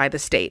approved by the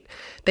state.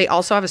 They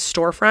also have a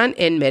storefront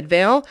in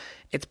Midvale.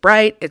 It's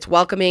bright, it's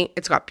welcoming,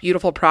 it's got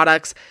beautiful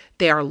products.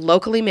 They are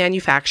locally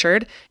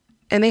manufactured,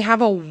 and they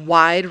have a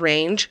wide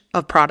range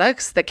of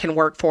products that can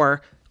work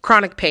for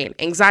chronic pain,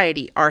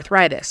 anxiety,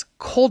 arthritis,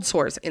 cold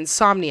sores,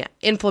 insomnia,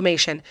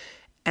 inflammation,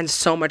 and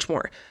so much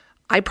more.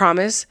 I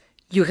promise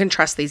you can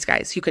trust these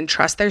guys. You can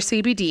trust their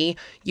CBD.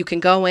 You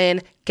can go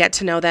in, get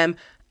to know them.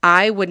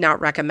 I would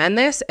not recommend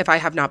this if I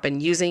have not been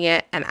using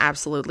it and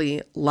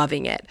absolutely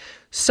loving it.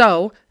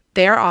 So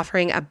they are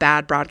offering a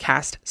Bad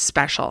Broadcast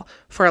special.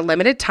 For a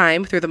limited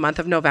time through the month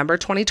of November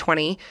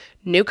 2020,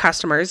 new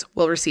customers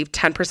will receive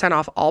 10%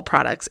 off all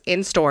products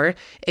in store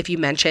if you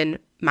mention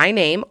my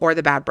name or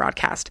the Bad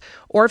Broadcast.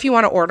 Or if you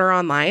want to order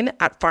online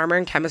at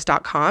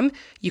farmerandchemist.com,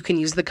 you can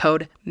use the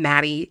code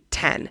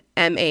MADDI10,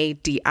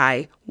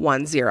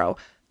 MADI10.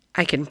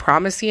 I can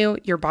promise you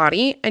your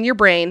body and your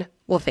brain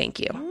will thank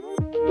you.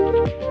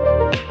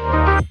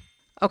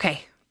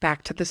 Okay,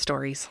 back to the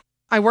stories.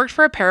 I worked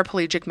for a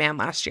paraplegic man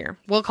last year.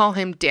 We'll call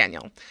him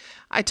Daniel.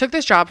 I took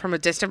this job from a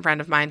distant friend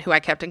of mine who I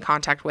kept in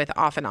contact with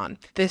off and on.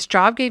 This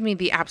job gave me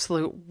the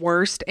absolute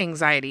worst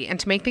anxiety,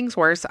 and to make things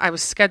worse, I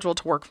was scheduled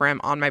to work for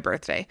him on my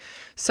birthday.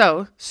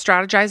 So,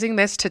 strategizing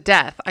this to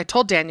death, I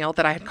told Daniel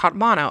that I had caught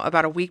mono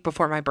about a week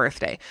before my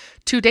birthday.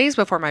 2 days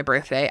before my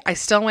birthday, I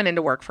still went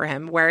into work for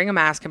him, wearing a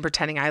mask and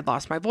pretending I had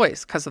lost my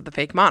voice because of the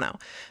fake mono.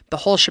 The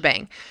whole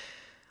shebang.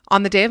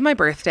 On the day of my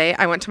birthday,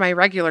 I went to my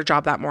regular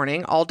job that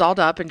morning, all dolled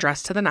up and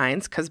dressed to the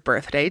nines, because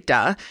birthday,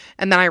 duh.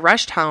 And then I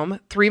rushed home,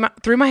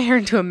 threw my hair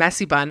into a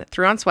messy bun,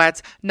 threw on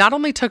sweats, not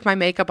only took my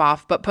makeup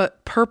off, but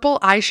put purple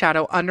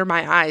eyeshadow under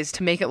my eyes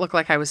to make it look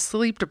like I was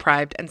sleep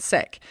deprived and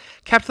sick.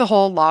 Kept the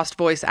whole lost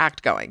voice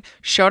act going.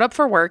 Showed up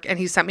for work, and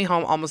he sent me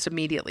home almost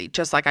immediately,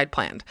 just like I'd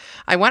planned.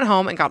 I went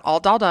home and got all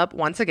dolled up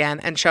once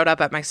again and showed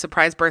up at my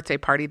surprise birthday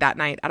party that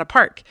night at a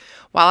park.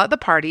 While at the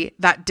party,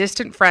 that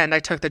distant friend I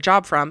took the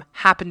job from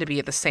happened to be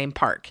at the same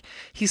park.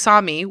 He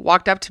saw me,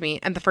 walked up to me,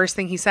 and the first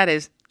thing he said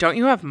is, "Don't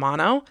you have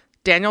mono?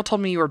 Daniel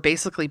told me you were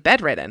basically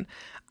bedridden."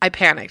 I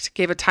panicked,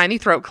 gave a tiny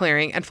throat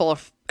clearing, and for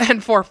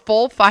a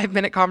full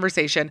 5-minute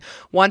conversation,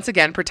 once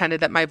again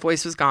pretended that my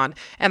voice was gone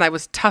and I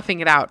was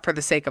toughing it out for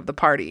the sake of the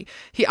party.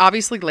 He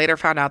obviously later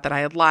found out that I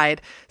had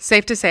lied.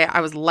 Safe to say I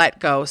was let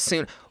go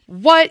soon.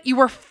 What? You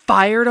were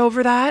fired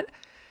over that?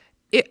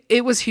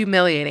 It was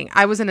humiliating.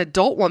 I was an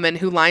adult woman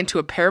who lied to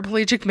a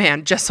paraplegic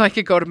man just so I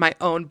could go to my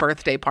own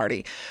birthday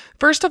party.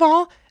 First of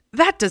all,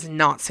 That does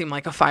not seem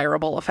like a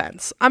fireable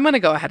offense. I'm going to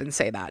go ahead and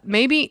say that.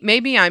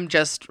 Maybe I'm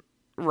just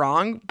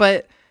wrong,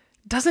 but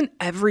doesn't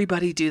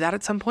everybody do that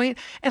at some point?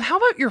 And how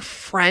about your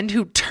friend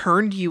who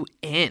turned you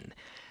in?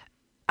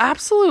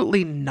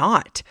 Absolutely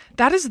not.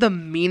 That is the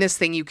meanest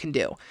thing you can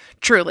do.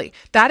 Truly,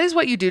 that is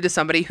what you do to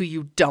somebody who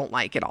you don't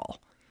like at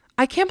all.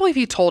 I can't believe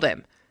you told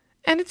him.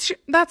 And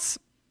that's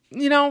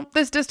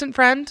this distant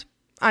friend.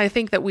 I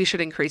think that we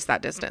should increase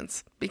that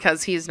distance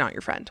because he is not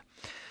your friend.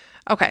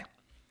 Okay,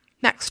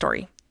 next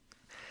story.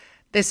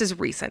 This is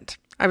recent.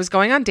 I was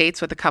going on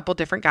dates with a couple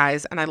different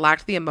guys and I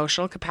lacked the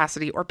emotional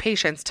capacity or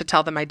patience to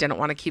tell them I didn't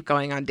want to keep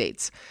going on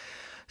dates.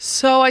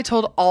 So I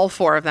told all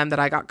 4 of them that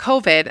I got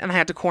COVID and I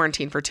had to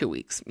quarantine for 2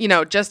 weeks,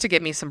 just to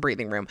give me some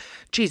breathing room.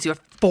 Geez, you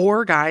have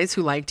 4 guys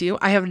who liked you?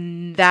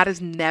 That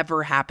has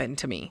never happened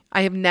to me.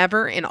 I have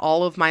never in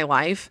all of my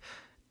life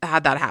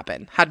had that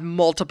happen, had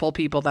multiple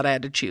people that I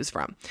had to choose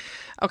from.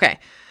 Okay.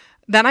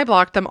 Then I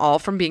blocked them all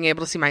from being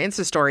able to see my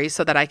Insta stories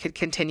so that I could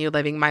continue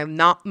living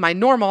my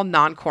normal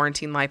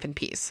non-quarantine life in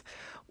peace.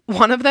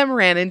 One of them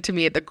ran into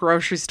me at the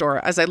grocery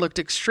store as I looked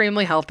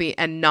extremely healthy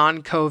and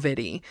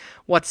non-COVID-y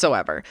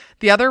whatsoever.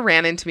 The other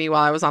ran into me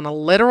while I was on a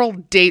literal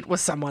date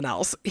with someone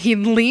else. He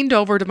leaned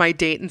over to my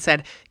date and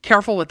said,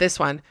 "Careful with this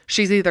one.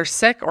 She's either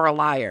sick or a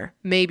liar,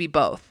 maybe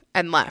both,"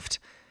 and left.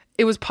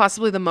 It was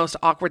possibly the most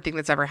awkward thing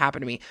that's ever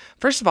happened to me.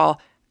 First of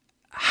all,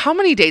 how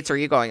many dates are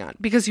you going on?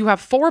 Because you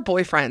have 4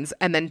 boyfriends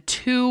and then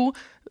 2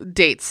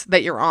 dates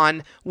that you're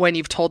on when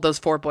you've told those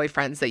 4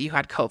 boyfriends that you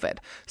had COVID.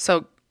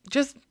 So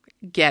just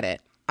get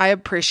it. I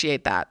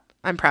appreciate that.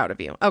 I'm proud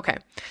of you. Okay.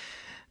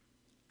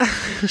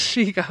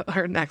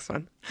 Her next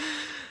one.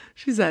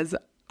 She says,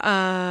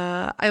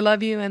 I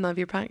love you and love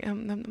your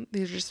podcast.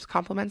 These are just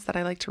compliments that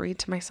I like to read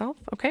to myself.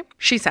 Okay.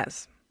 She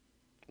says,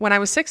 when I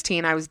was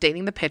 16, I was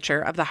dating the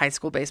pitcher of the high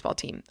school baseball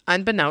team,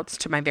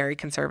 unbeknownst to my very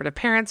conservative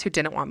parents who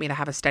didn't want me to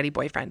have a steady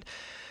boyfriend.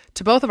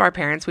 To both of our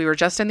parents, we were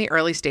just in the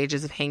early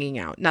stages of hanging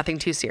out, nothing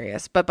too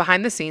serious, but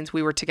behind the scenes,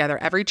 we were together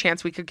every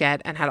chance we could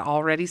get and had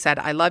already said,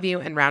 "I love you,"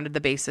 and rounded the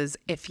bases,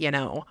 if you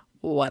know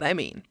what I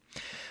mean.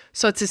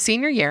 So it's his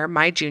senior year,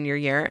 my junior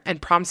year,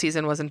 and prom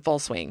season was in full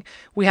swing.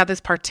 We had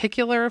this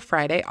particular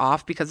Friday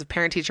off because of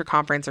parent-teacher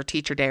conference or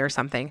teacher day or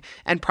something,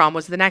 and prom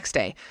was the next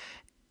day.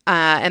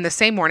 And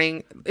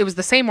it was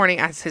the same morning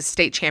as his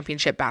state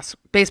championship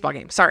baseball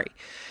game.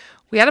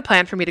 We had a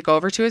plan for me to go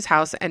over to his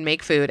house and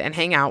make food and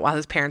hang out while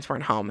his parents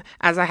weren't home,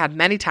 as I had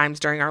many times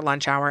during our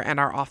lunch hour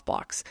and our off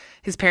blocks.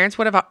 His parents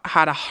would have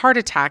had a heart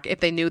attack if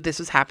they knew this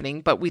was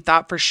happening, but we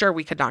thought for sure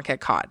we could not get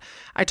caught.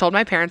 I told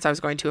my parents I was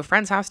going to a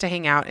friend's house to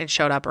hang out and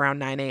showed up around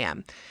 9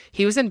 a.m.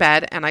 He was in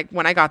bed, and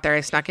when I got there,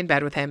 I snuck in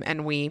bed with him,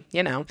 and we,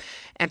 and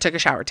took a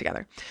shower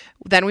together.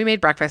 Then we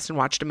made breakfast and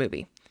watched a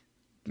movie.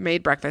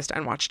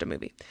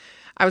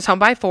 I was home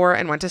by 4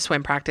 and went to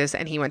swim practice,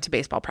 and he went to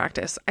baseball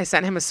practice. I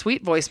sent him a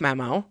sweet voice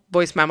memo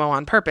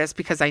on purpose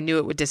because I knew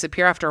it would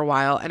disappear after a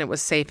while and it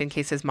was safe in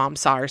case his mom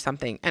saw or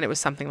something. And it was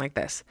something like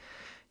this.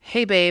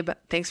 "Hey babe,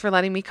 thanks for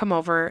letting me come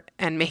over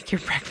and make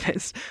your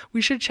breakfast.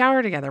 We should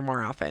shower together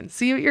more often.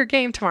 See you at your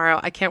game tomorrow.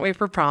 I can't wait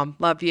for prom.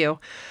 Love you."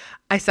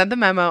 I sent the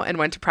memo and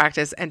went to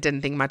practice and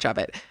didn't think much of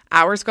it.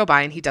 Hours go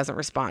by and he doesn't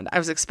respond. I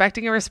was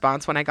expecting a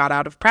response when I got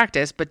out of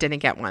practice, but didn't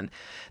get one.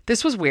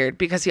 This was weird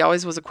because he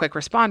always was a quick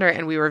responder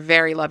and we were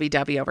very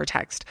lovey-dovey over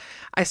text.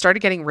 I started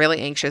getting really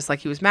anxious,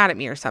 like he was mad at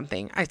me or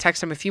something. I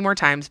texted him a few more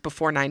times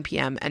before 9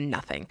 p.m. and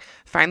nothing.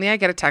 Finally, I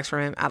get a text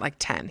from him at like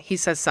 10. He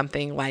says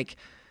something like,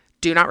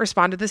 "Do not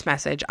respond to this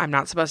message. I'm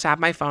not supposed to have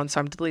my phone, so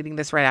I'm deleting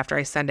this right after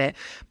I send it.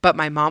 But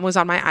my mom was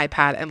on my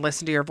iPad and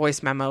listened to your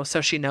voice memo,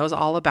 so she knows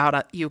all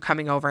about you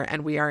coming over,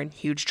 and we are in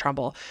huge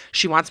trouble.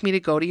 She wants me to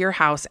go to your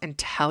house and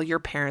tell your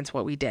parents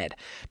what we did.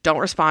 Don't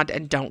respond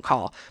and don't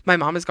call. My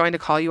mom is going to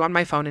call you on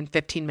my phone in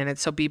 15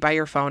 minutes, so be by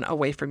your phone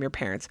away from your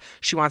parents.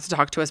 She wants to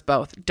talk to us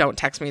both. Don't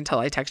text me until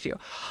I text you."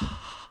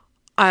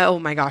 Oh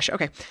my gosh.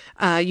 Okay.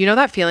 You know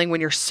that feeling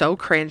when you're so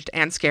cringed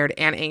and scared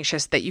and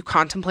anxious that you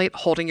contemplate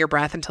holding your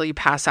breath until you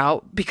pass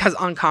out because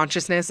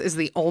unconsciousness is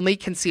the only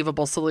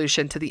conceivable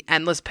solution to the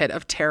endless pit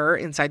of terror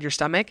inside your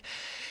stomach?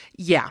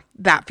 Yeah,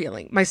 that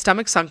feeling. My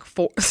stomach sunk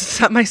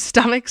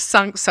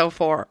so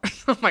far.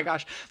 Oh my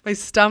gosh. My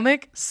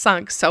stomach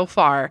sunk so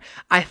far.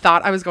 I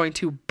thought I was going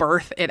to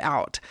birth it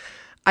out.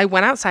 I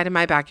went outside in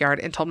my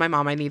backyard and told my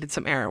mom I needed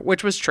some air,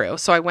 which was true.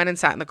 So I went and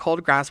sat in the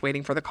cold grass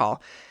waiting for the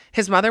call.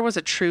 His mother was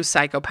a true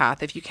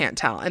psychopath, if you can't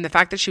tell, and the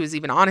fact that she was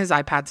even on his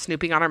iPad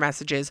snooping on our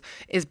messages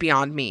is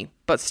beyond me,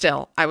 but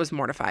still, I was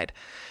mortified.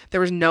 There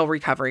was no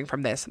recovering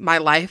from this. My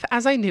life,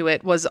 as I knew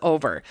it, was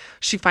over.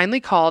 She finally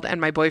called, and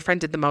my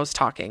boyfriend did the most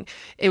talking.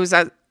 It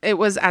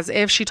was as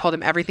if she told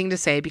him everything to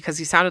say because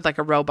he sounded like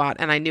a robot,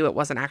 and I knew it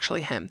wasn't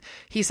actually him.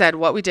 He said,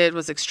 "What we did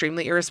was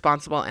extremely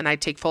irresponsible, and I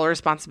take full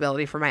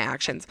responsibility for my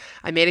actions.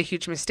 I made a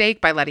huge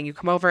mistake by letting you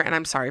come over, and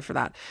I'm sorry for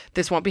that.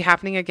 This won't be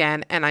happening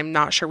again, and I'm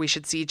not sure we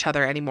should see each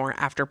other anymore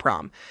after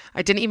prom."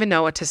 I didn't even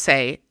know what to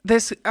say.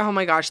 Oh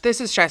my gosh,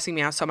 this is stressing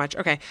me out so much.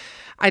 Okay.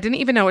 I didn't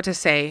even know what to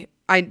say.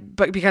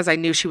 but because I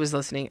knew she was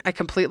listening, I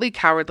completely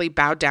cowardly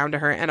bowed down to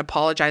her and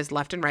apologized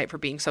left and right for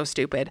being so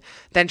stupid.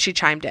 Then she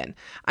chimed in.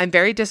 I'm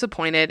very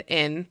disappointed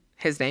in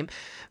his name,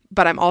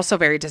 but I'm also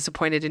very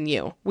disappointed in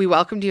you. We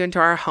welcomed you into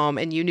our home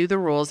and you knew the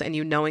rules and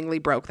you knowingly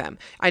broke them.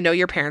 I know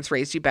your parents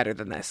raised you better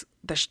than this.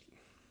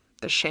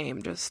 The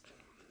shame just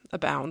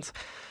abounds.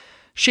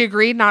 She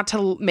agreed not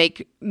to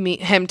make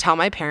him tell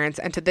my parents,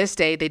 and to this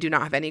day, they do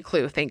not have any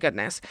clue, thank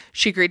goodness.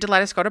 She agreed to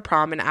let us go to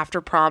prom, and after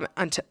prom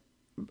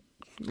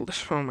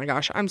oh my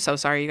gosh, I'm so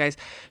sorry, you guys.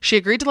 She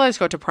agreed to let us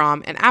go to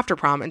prom and after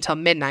prom until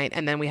midnight,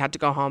 and then we had to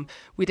go home.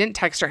 We didn't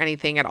text her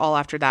anything at all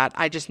after that.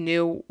 I just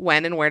knew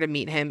when and where to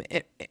meet him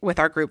with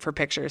our group for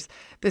pictures.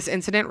 This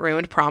incident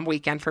ruined prom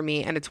weekend for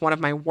me, and it's one of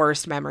my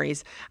worst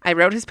memories. I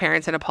wrote his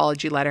parents an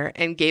apology letter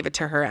and gave it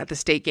to her at the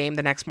state game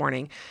the next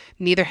morning.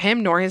 Neither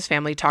him nor his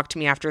family talked to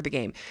me after the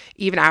game.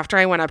 Even after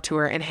I went up to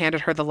her and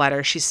handed her the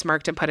letter, she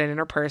smirked and put it in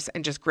her purse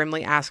and just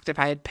grimly asked if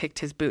I had picked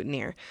his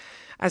boutonniere.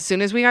 As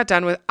soon as we got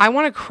done with, I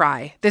want to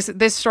cry.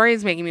 This story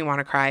is making me want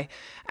to cry.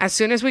 As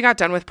soon as we got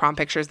done with prom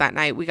pictures that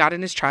night, we got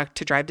in his truck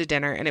to drive to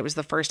dinner, and it was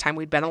the first time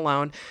we'd been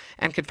alone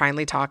and could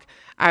finally talk.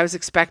 I was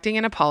expecting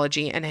an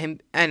apology and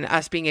him and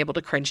us being able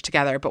to cringe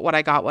together, but what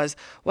I got was,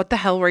 what the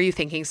hell were you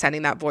thinking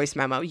sending that voice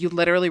memo? You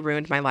literally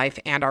ruined my life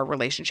and our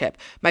relationship.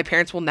 My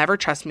parents will never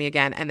trust me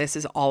again, and this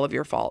is all of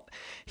your fault.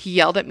 He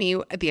yelled at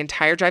me the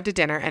entire drive to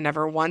dinner and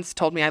never once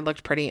told me I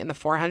looked pretty in the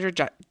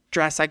 $400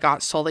 dress I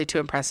got solely to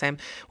impress him.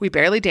 We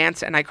barely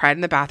danced, and I cried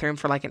in the bathroom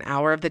for like an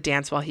hour of the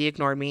dance while he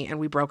ignored me, and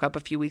we broke up a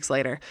few weeks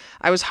later.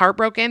 I was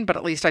heartbroken, but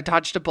at least I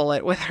dodged a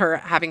bullet with her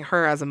having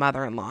her as a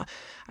mother-in-law.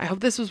 I hope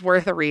this was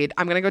worth a read.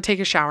 I'm going to go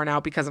take a shower now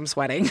because I'm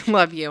sweating.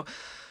 Love you.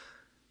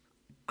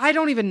 I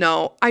don't even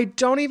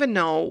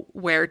know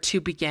where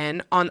to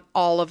begin on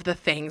all of the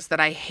things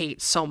that I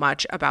hate so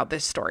much about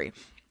this story.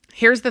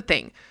 Here's the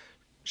thing.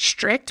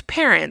 Strict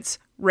parents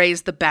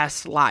raise the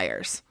best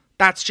liars.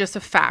 That's just a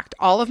fact.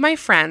 All of my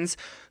friends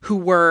who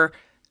were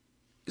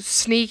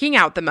sneaking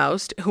out the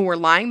most, who were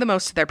lying the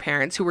most to their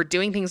parents, who were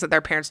doing things that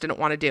their parents didn't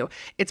want to do,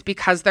 it's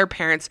because their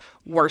parents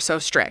were so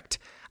strict.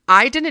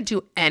 I didn't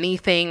do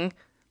anything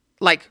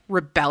like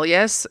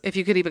rebellious, if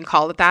you could even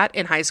call it that,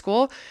 in high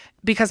school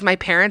because my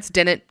parents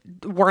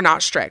were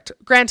not strict.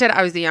 Granted,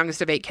 I was the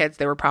youngest of 8 kids.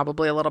 They were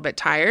probably a little bit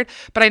tired,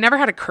 but I never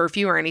had a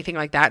curfew or anything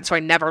like that. So I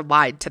never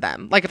lied to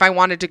them. Like if I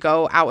wanted to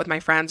go out with my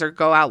friends or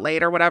go out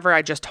late or whatever,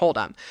 I just told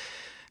them.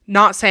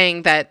 Not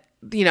saying that,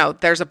 you know,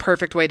 there's a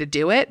perfect way to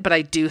do it, but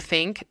I do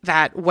think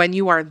that when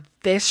you are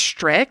this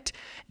strict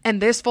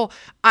and this full,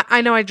 I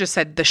know I just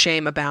said the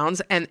shame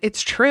abounds, and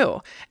it's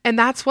true. And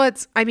that's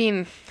what's, I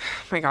mean,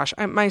 oh my gosh,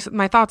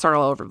 my thoughts are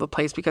all over the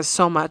place because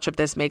so much of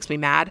this makes me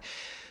mad.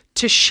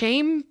 To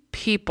shame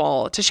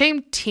people, to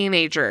shame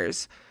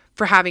teenagers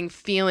for having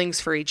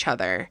feelings for each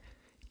other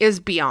is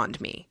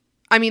beyond me.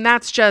 I mean,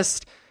 that's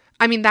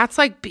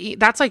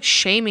like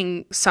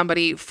shaming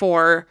somebody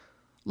for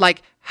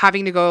like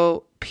having to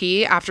go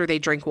pee after they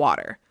drink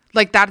water.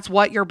 Like that's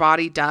what your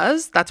body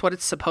does. That's what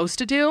it's supposed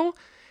to do.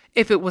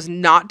 If it was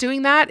not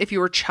doing that, if you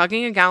were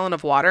chugging a gallon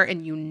of water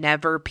and you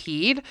never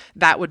peed,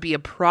 that would be a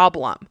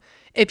problem.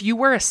 If you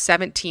were a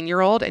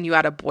 17-year-old and you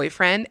had a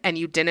boyfriend and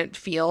you didn't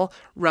feel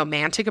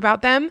romantic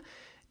about them,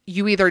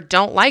 you either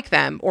don't like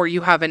them or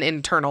you have an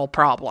internal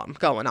problem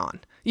going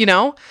on, you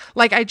know?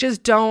 Like I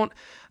just don't,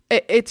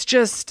 it's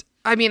just,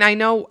 I mean, I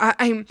know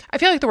I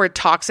feel like the word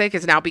toxic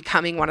is now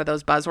becoming one of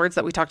those buzzwords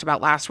that we talked about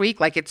last week.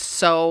 Like it's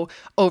so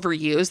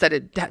overused that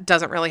it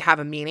doesn't really have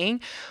a meaning.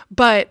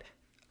 But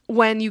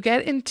when you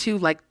get into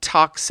like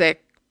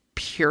toxic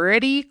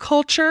purity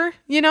culture,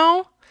 you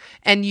know,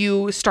 and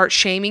you start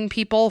shaming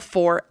people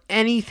for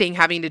anything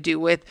having to do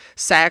with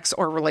sex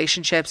or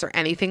relationships or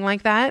anything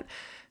like that,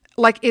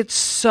 like it's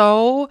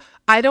so,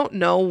 I don't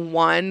know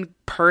one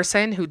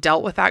person who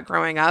dealt with that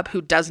growing up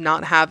who does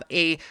not have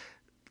a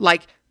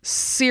like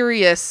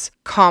serious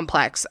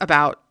complex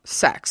about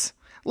sex.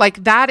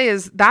 Like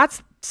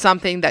that's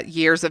something that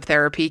years of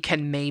therapy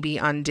can maybe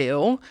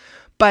undo,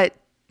 but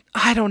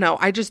I don't know.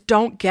 I just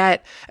don't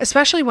get,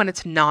 especially when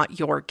it's not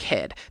your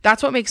kid.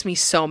 That's what makes me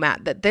so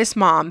mad that this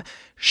mom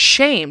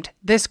shamed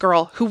this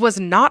girl who was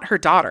not her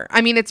daughter.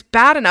 I mean, it's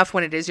bad enough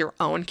when it is your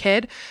own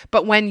kid,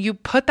 but when you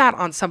put that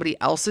on somebody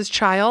else's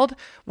child,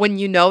 when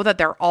you know that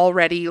they're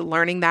already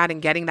learning that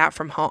and getting that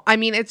from home, I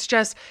mean,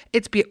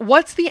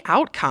 what's the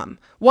outcome?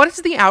 What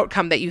is the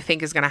outcome that you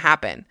think is going to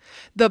happen?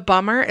 The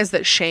bummer is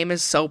that shame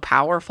is so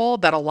powerful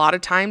that a lot of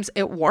times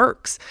it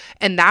works,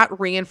 and that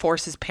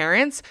reinforces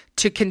parents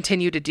to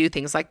continue to do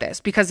things like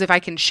this, because if I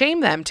can shame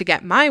them to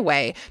get my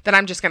way, then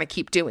I'm just going to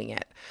keep doing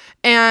it.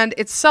 And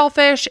it's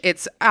selfish.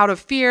 It's out of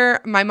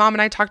fear. My mom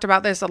and I talked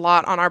about this a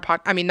lot on our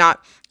podcast. I mean,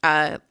 not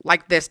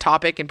like this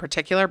topic in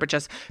particular, but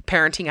just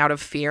parenting out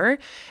of fear.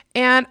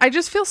 And I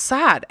just feel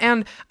sad.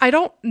 And I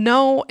don't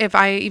know if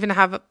I even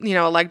have, you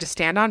know, a leg to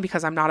stand on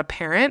because I'm not a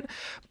parent,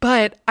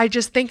 but I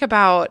just think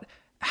about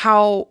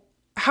how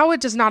it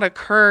does not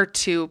occur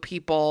to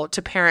people,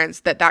 to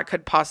parents, that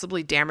could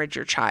possibly damage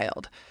your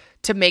child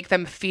to make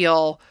them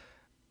feel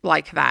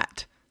like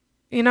that,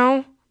 you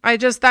know?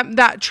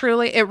 That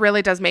truly, it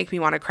really does make me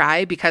want to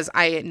cry because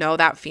I know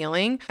that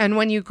feeling. And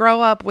when you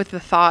grow up with the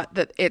thought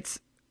that it's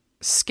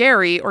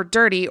scary or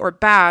dirty or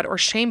bad or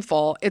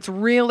shameful, it's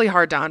really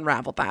hard to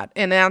unravel that.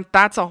 And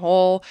that's a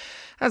whole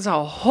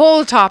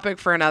topic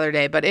for another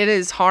day, but it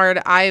is hard.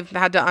 I've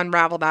had to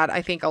unravel that.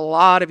 I think a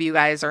lot of you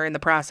guys are in the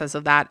process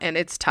of that, and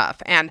it's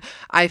tough. And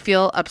I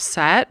feel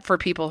upset for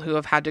people who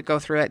have had to go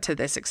through it to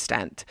this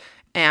extent.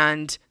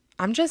 And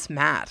I'm just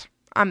mad.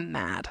 I'm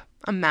mad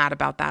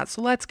about that.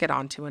 So let's get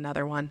on to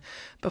another one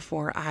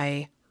before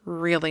I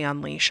really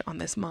unleash on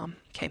this mom.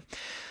 Okay.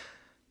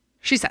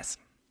 She says,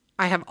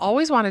 I have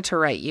always wanted to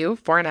write you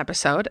for an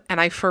episode, and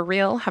I for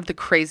real have the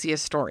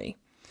craziest story.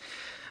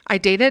 I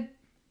dated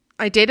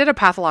a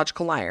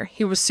pathological liar.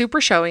 He was super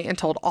showy and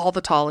told all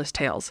the tallest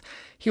tales.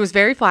 He was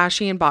very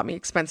flashy and bought me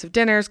expensive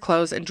dinners,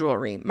 clothes, and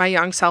jewelry. My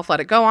young self let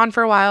it go on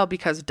for a while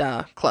because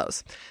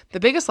clothes. The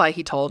biggest lie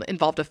he told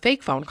involved a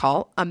fake phone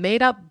call, a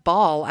made-up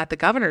ball at the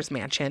governor's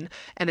mansion,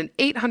 and an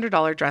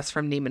 $800 dress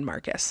from Neiman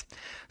Marcus.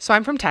 So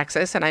I'm from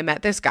Texas, and I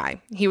met this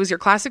guy. He was your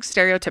classic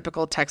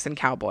stereotypical Texan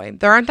cowboy.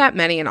 There aren't that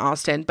many in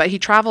Austin, but he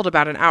traveled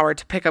about an hour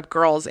to pick up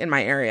girls in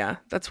my area.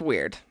 That's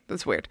weird.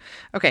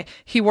 Okay.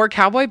 He wore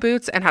cowboy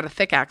boots and had a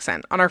thick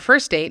accent. On our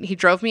first date, he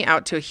drove me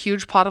out to a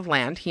huge plot of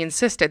land. He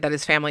insisted that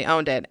his family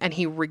owned it, and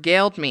he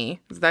regaled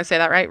me, did I say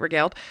that right?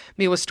 Regaled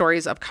me with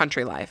stories of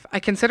country life. I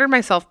considered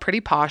myself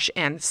pretty posh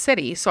and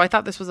city, so I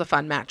thought this was a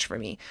fun match for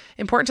me.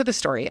 Important to the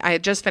story, I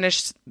had just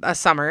finished a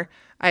summer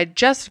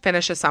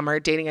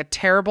dating a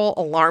terrible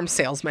alarm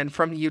salesman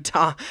from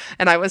Utah,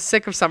 and I was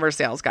sick of summer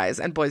sales guys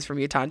and boys from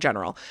Utah in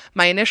general.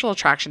 My initial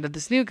attraction to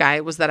this new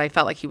guy was that I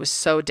felt like he was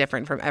so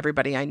different from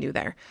everybody I knew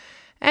there.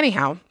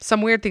 Anyhow,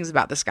 some weird things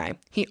about this guy.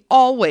 He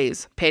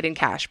always paid in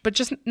cash, but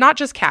not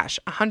just cash,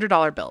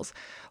 $100 bills.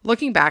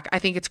 Looking back, I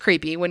think it's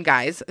creepy when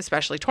guys,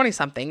 especially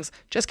 20-somethings,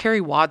 just carry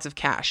wads of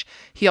cash.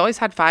 He always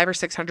had $500 or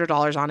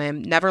 $600 on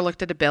him, never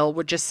looked at a bill,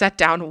 would just set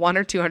down $100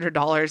 or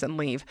 $200 and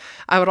leave.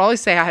 I would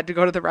always say I had to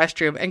go to the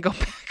restroom and go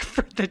back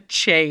for the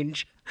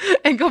change.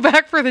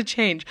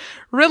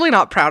 Really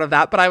not proud of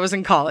that, but I was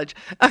in college.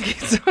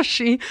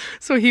 Okay,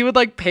 so he would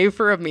like pay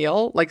for a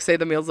meal, like say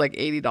the meal's like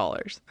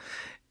 $80.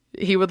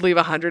 He would leave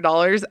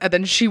 $100 and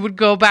then she would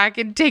go back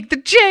and take the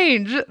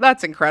change.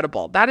 That's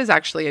incredible. That is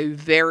actually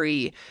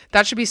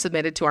that should be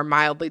submitted to our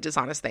mildly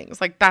dishonest things.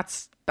 Like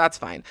that's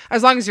fine.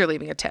 As long as you're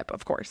leaving a tip,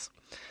 of course.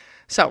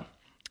 So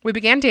we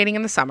began dating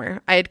in the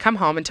summer. I had come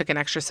home and took an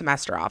extra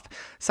semester off.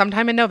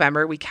 Sometime in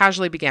November, we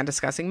casually began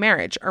discussing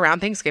marriage.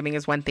 Around Thanksgiving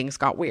is when things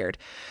got weird.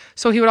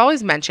 So he would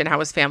always mention how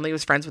his family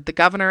was friends with the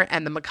governor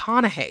and the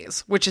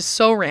McConaughey's, which is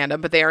so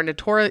random, but they are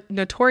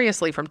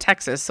notoriously from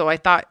Texas. So I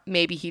thought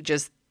maybe he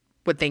just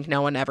would think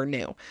no one would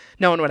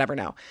ever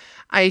know.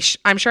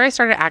 I'm sure I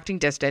started acting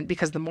distant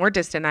because the more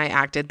distant I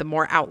acted, the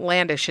more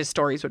outlandish his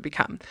stories would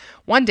become.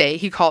 One day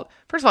he called,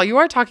 first of all, you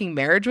are talking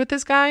marriage with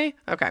this guy?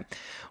 Okay.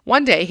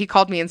 One day he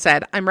called me and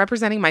said, I'm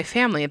representing my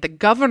family at the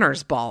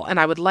governor's ball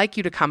and I would like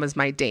you to come as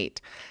my date.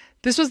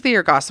 This was the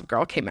year Gossip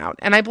Girl came out,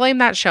 and I blame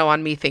that show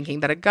on me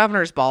thinking that a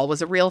governor's ball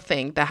was a real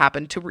thing that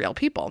happened to real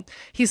people.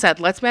 He said,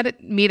 let's meet at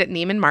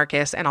Neiman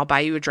Marcus, and I'll buy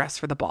you a dress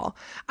for the ball.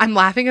 I'm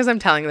laughing as I'm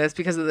telling this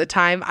because at the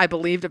time I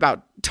believed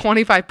about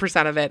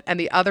 25% of it, and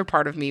the other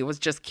part of me was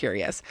just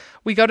curious.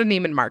 We go to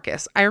Neiman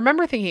Marcus. I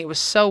remember thinking it was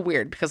so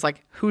weird because,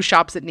 like, who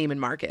shops at Neiman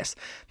Marcus?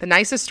 The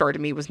nicest store to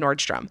me was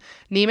Nordstrom.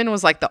 Neiman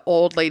was like the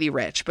old lady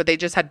rich, but they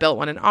just had built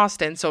one in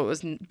Austin, so it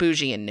was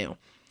bougie and new.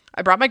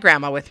 I brought my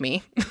grandma with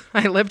me.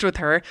 I lived with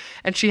her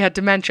and she had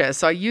dementia,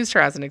 so I used her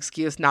as an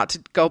excuse not to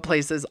go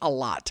places a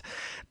lot.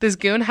 This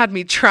goon had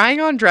me trying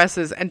on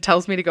dresses and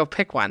tells me to go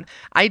pick one.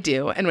 I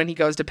do, and when he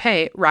goes to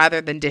pay, rather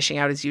than dishing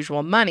out his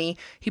usual money,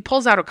 he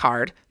pulls out a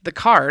card. The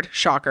card,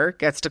 shocker,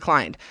 gets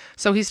declined.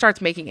 So he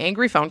starts making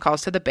angry phone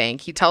calls to the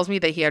bank. He tells me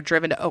that he had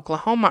driven to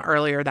Oklahoma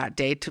earlier that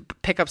day to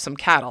pick up some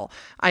cattle.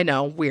 I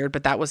know, weird,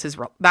 but that was his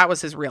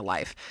real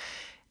life.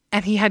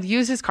 And he had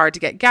used his card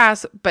to get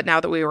gas, but now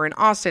that we were in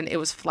Austin, it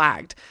was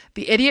flagged.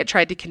 The idiot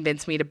tried to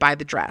convince me to buy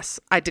the dress.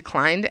 I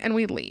declined and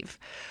we leave.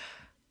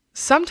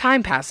 Some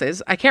time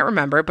passes. I can't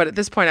remember, but at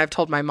this point I've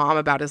told my mom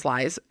about his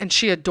lies, and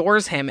she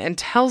adores him and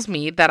tells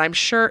me that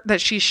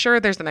she's sure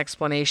there's an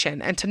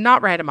explanation and to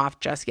not write him off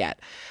just yet.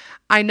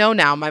 I know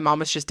now my mom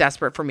was just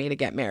desperate for me to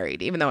get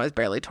married, even though I was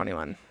barely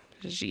 21.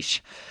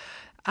 Sheesh.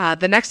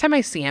 The next time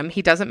I see him,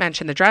 he doesn't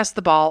mention the dress,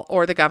 the ball,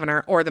 or the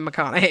governor, or the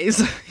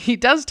McConaughey's. He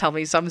does tell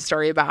me some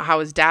story about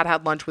how his dad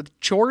had lunch with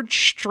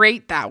George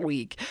Strait that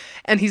week,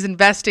 and he's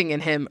investing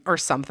in him or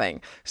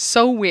something.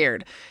 So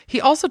weird.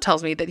 He also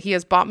tells me that he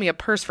has bought me a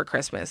purse for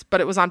Christmas, but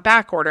it was on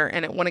back order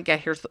and it wouldn't get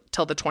here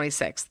till the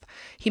 26th.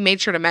 He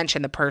made sure to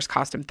mention the purse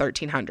cost him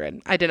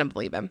 $1,300. I didn't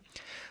believe him.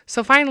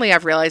 So finally,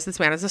 I've realized this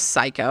man is a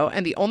psycho,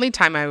 and the only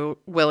time I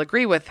will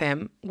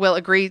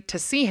agree to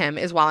see him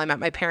is while I'm at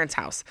my parents'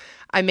 house.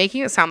 I'm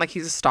making it sound like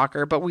he's a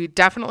stalker, but we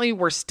definitely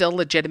were still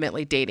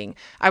legitimately dating.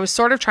 I was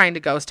sort of trying to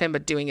ghost him,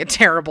 but doing a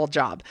terrible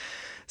job.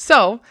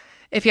 So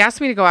If he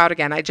asks me to go out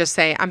again, I just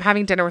say, I'm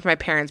having dinner with my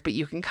parents, but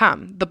you can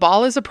come. The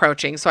ball is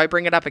approaching, so I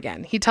bring it up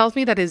again. He tells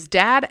me that his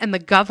dad and the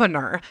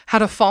governor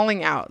had a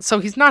falling out, so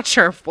he's not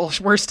sure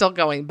if we're still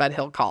going, but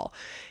he'll call.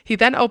 He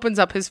then opens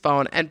up his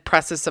phone and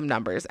presses some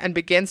numbers and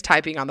begins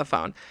typing on the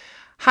phone.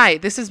 Hi,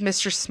 this is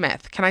Mr.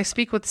 Smith. Can I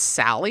speak with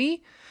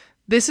Sally?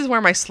 This is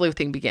where my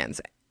sleuthing begins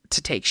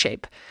to take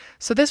shape.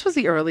 So this was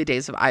the early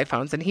days of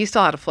iPhones, and he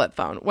still had a flip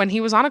phone. When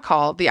he was on a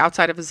call, the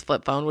outside of his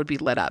flip phone would be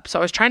lit up. So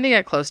I was trying to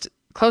get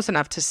close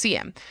enough to see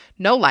him.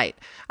 No light.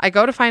 I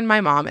go to find my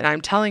mom and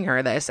I'm telling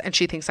her this and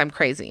she thinks I'm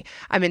crazy.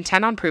 I'm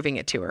intent on proving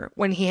it to her.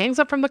 When he hangs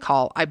up from the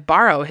call, I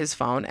borrow his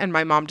phone and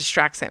my mom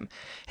distracts him.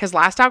 His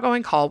last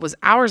outgoing call was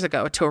hours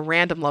ago to a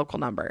random local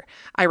number.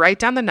 I write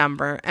down the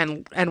number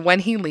and when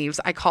he leaves,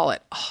 I call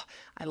it. Oh,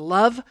 I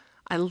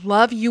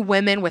love you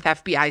women with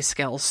FBI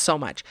skills so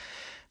much.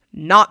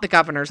 Not the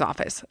governor's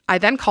office. I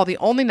then call the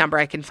only number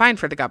I can find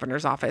for the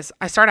governor's office.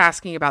 I start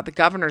asking about the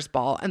governor's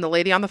ball, and the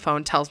lady on the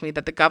phone tells me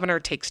that the governor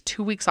takes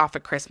 2 weeks off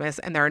at Christmas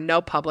and there are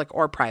no public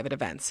or private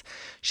events.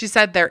 She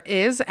said there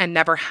is and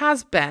never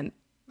has been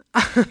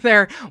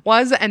there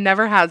was and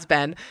never has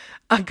been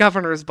a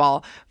governor's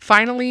ball.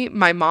 Finally,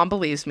 my mom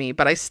believes me,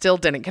 but I still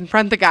didn't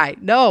confront the guy.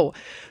 No.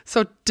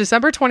 So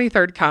December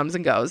 23rd comes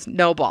and goes,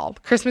 no ball.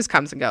 Christmas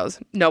comes and goes,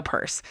 no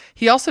purse.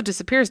 He also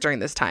disappears during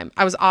this time.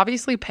 I was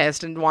obviously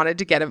pissed and wanted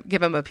to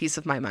give him a piece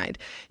of my mind.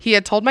 He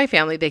had told my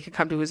family they could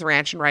come to his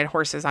ranch and ride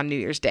horses on New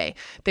Year's Day.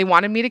 They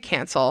wanted me to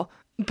cancel,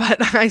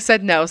 but I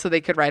said no so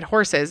they could ride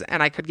horses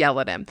and I could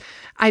yell at him.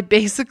 I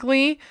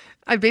basically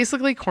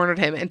cornered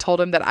him and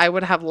told him that I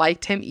would have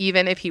liked him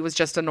even if he was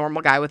just a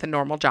normal guy with a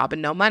normal job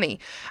and no money.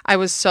 I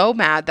was so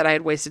mad that I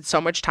had wasted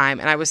so much time,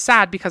 and I was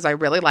sad because I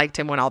really liked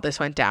him when all this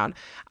went down.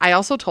 I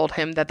also told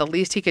him that the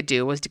least he could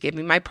do was to give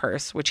me my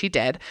purse, which he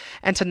did,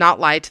 and to not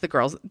lie to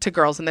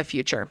girls in the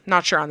future.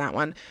 Not sure on that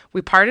one.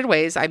 We parted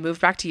ways. I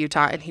moved back to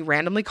Utah, and he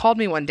randomly called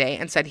me one day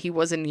and said he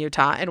was in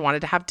Utah and wanted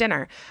to have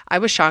dinner. I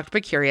was shocked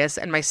but curious,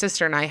 and my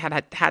sister and I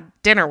had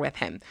dinner with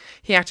him.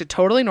 He acted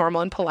totally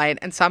normal and polite,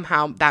 and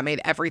somehow that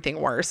made everything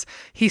worse.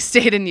 He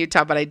stayed in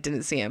Utah, but I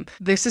didn't see him.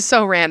 This is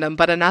so random,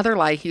 but another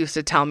lie he used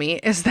to tell me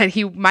is that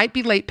he might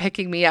be late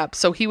picking me up,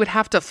 so he would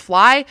have to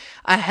fly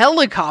a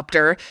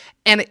helicopter,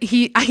 and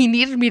he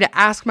needed me to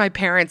ask my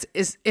parents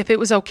if it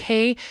was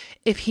okay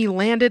if he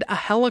landed a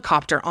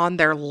helicopter on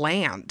their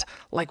land.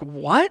 Like,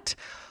 what?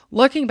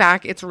 Looking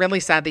back, it's really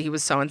sad that he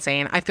was so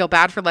insane. I feel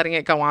bad for letting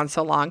it go on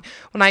so long.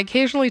 When I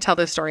occasionally tell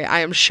this story, I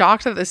am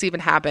shocked that this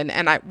even happened,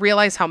 and I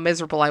realize how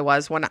miserable I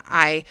was when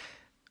I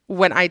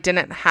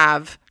didn't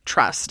have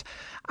trust.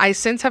 I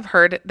since have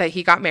heard that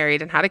he got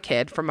married and had a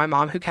kid from my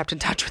mom who kept in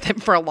touch with him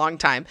for a long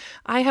time.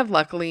 I have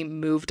luckily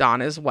moved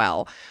on as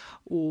well.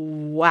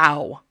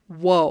 Wow.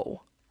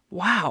 Whoa.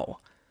 Wow.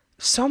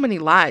 So many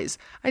lies.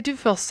 I do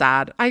feel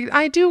sad.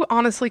 I do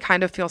honestly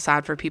kind of feel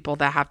sad for people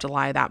that have to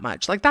lie that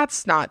much. Like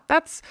that's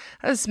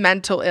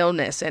mental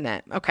illness in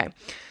it. Okay.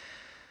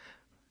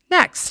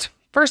 Next.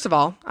 First of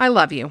all, I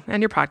love you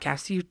and your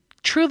podcast. You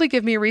truly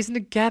give me a reason to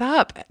get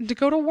up and to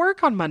go to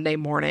work on Monday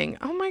morning.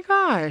 Oh my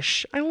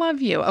gosh, I love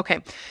you.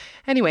 Okay.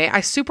 Anyway, I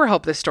super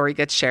hope this story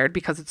gets shared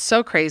because it's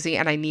so crazy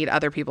and I need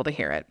other people to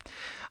hear it.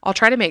 I'll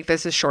try to make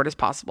this as short as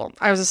possible.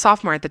 I was a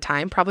sophomore at the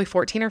time, probably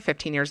 14 or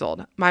 15 years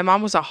old. My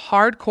mom was a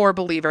hardcore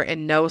believer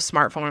in no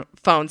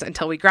smartphones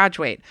until we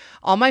graduate.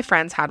 All my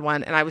friends had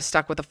one and I was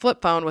stuck with a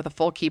flip phone with a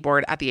full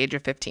keyboard at the age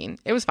of 15.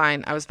 It was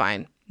fine. I was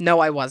fine. No,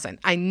 I wasn't.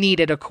 I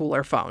needed a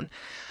cooler phone.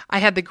 I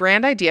had the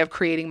grand idea of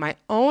creating my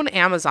own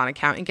Amazon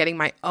account and getting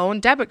my own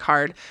debit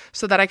card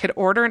so that I could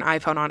order an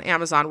iPhone on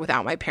Amazon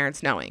without my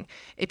parents knowing.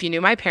 If you knew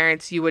my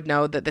parents, you would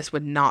know that this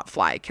would not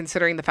fly,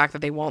 considering the fact that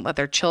they won't let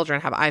their children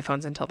have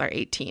iPhones until they're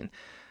 18.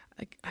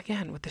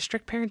 Again, with the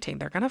strict parenting,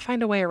 they're going to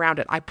find a way around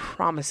it. I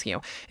promise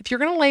you. If you're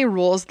going to lay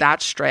rules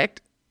that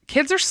strict,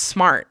 kids are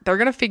smart. They're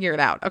going to figure it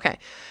out. Okay.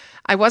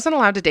 I wasn't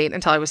allowed to date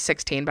until I was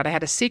 16, but I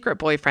had a secret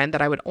boyfriend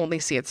that I would only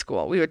see at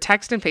school. We would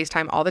text and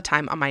FaceTime all the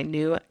time on my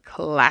new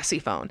classy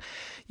phone.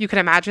 You can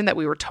imagine that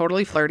we were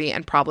totally flirty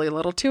and probably a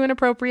little too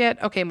inappropriate.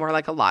 Okay, more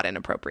like a lot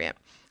inappropriate.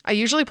 I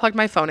usually plugged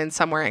my phone in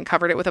somewhere and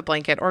covered it with a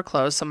blanket or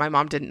clothes so my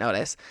mom didn't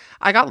notice.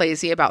 I got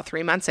lazy about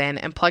 3 months in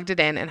and plugged it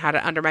in and had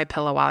it under my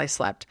pillow while I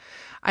slept.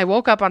 I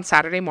woke up on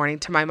Saturday morning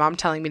to my mom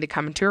telling me to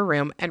come into her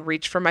room and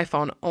reach for my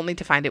phone only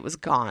to find it was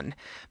gone.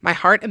 My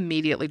heart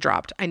immediately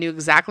dropped. I knew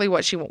exactly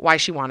why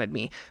she wanted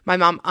me. My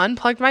mom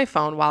unplugged my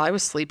phone while I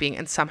was sleeping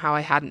and somehow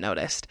I hadn't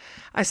noticed.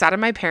 I sat in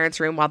my parents'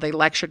 room while they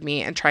lectured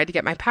me and tried to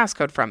get my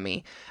passcode from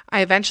me.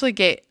 I eventually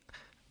gave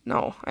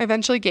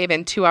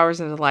in 2 hours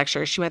into the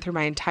lecture. She went through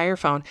my entire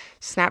phone,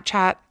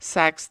 Snapchat,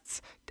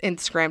 sexts,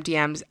 Instagram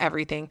DMs,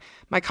 everything.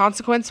 My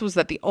consequence was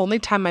that the only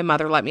time my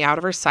mother let me out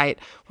of her sight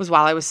was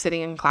while I was sitting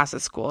in class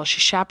at school.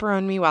 She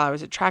chaperoned me while I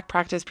was at track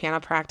practice,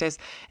 piano practice,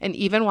 and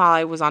even while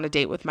I was on a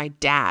date with my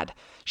dad.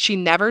 She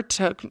never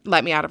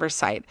let me out of her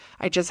sight.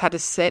 I just had to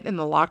sit in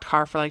the locked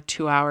car for like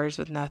 2 hours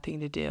with nothing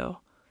to do.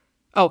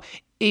 Oh,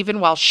 even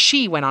while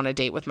she went on a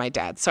date with my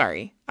dad.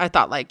 Sorry. I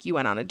thought like you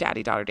went on a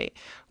daddy-daughter date.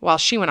 While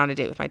she went on a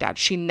date with my dad,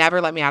 she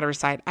never let me out of her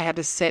sight. I had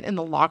to sit in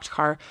the locked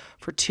car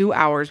for 2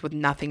 hours with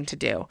nothing to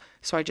do.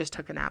 So I just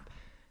took a nap.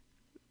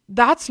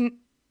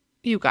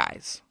 You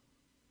guys,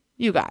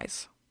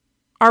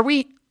 are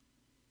we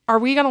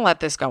going to let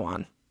this go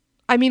on?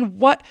 I mean,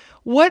 what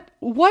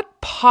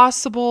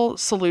possible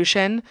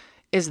solution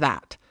is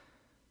that?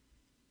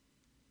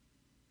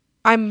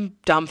 I'm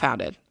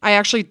dumbfounded. I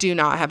actually do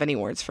not have any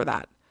words for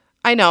that.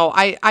 I know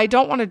I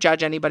don't want to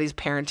judge anybody's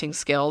parenting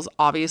skills,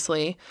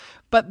 obviously,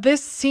 but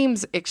this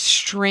seems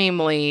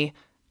extremely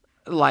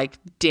like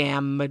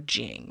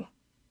damaging,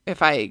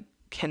 if I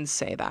can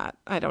say that.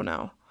 I don't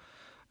know.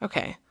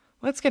 Okay,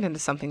 let's get into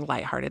something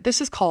lighthearted. This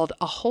is called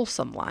a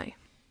wholesome lie.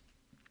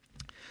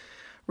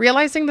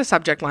 Realizing the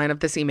subject line of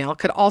this email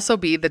could also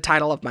be the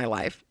title of my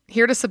life.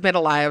 Here to submit a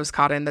lie I was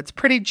caught in that's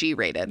pretty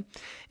G-rated.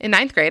 In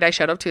 9th grade, I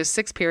showed up to a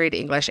 6th period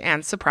English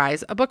and,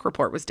 surprise, a book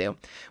report was due.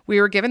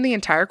 We were given the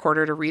entire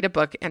quarter to read a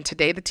book, and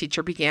today the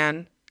teacher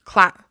began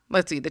class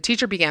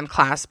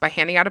by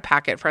handing out a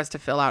packet for us to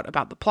fill out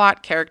about the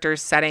plot,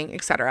 characters, setting,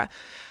 etc.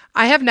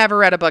 I have never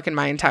read a book in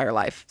my entire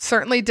life.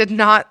 Certainly did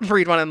not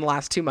read one in the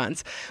last 2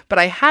 months, but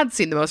I had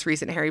seen the most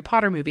recent Harry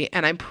Potter movie,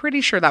 and I'm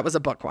pretty sure that was a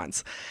book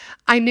once.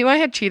 I knew I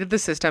had cheated the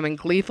system and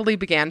gleefully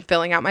began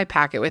filling out my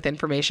packet with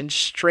information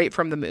straight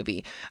from the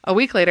movie. A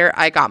week later,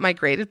 I got my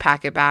graded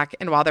packet back,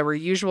 and where our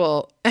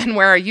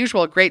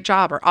usual great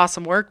job or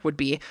awesome work would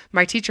be,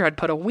 my teacher had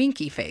put a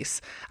winky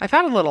face. I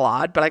found it a little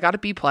odd, but I got a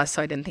B+,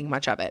 so I didn't think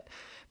much of it.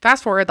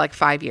 Fast forward like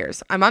 5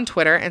 years. I'm on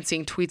Twitter and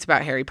seeing tweets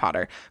about Harry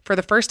Potter. For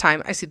the first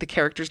time, I see the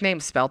character's name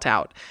spelt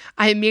out.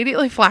 I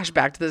immediately flash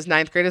back to this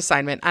 9th grade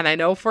assignment, and I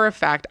know for a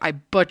fact I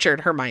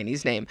butchered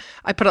Hermione's name.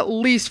 I put at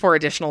least 4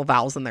 additional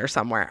vowels in there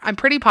somewhere. I'm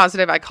pretty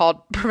positive I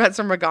called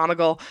Professor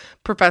McGonagall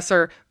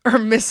Professor or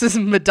Mrs.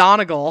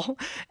 McGonagall,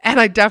 and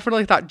I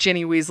definitely thought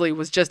Ginny Weasley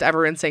was just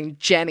everyone saying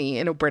Jenny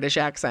in a British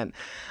accent.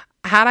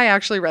 Had I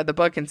actually read the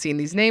book and seen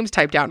these names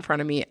typed out in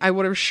front of me, I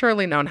would have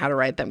surely known how to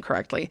write them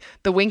correctly.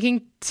 The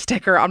winking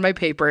sticker on my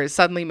paper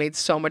suddenly made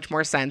so much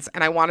more sense,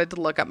 and I wanted to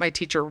look up my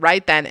teacher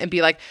right then and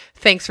be like,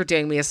 thanks for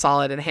doing me a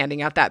solid and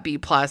handing out that B+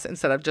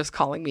 instead of just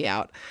calling me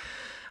out.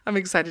 I'm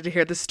excited to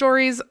hear the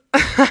stories.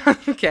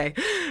 Okay,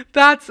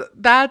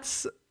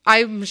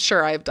 I'm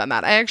sure I've done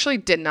that. I actually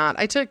did not.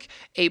 I took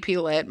AP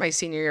Lit my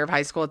senior year of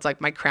high school. It's like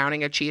my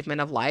crowning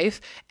achievement of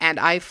life, and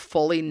I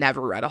fully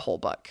never read a whole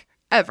book,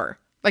 ever.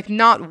 Like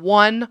not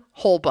one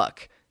whole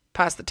book.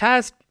 Passed the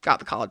test, got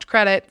the college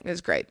credit. It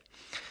was great.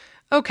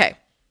 Okay.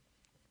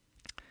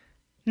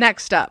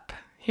 Next up,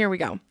 here we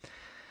go.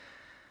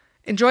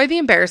 Enjoy the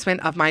embarrassment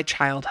of my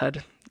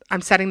childhood.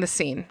 I'm setting the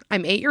scene.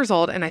 I'm 8 years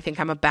old and I think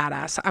I'm a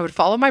badass. I would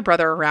follow my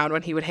brother around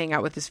when he would hang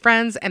out with his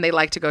friends and they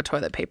liked to go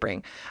toilet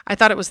papering. I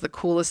thought it was the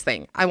coolest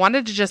thing. I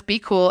wanted to just be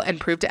cool and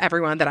prove to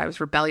everyone that I was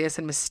rebellious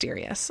and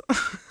mysterious.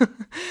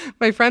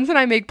 My friends and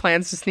I make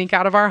plans to sneak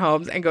out of our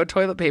homes and go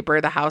toilet paper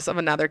the house of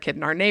another kid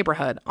in our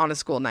neighborhood on a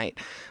school night.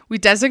 We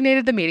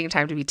designated the meeting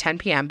time to be 10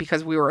 p.m.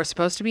 because we were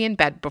supposed to be in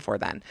bed before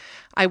then.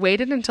 I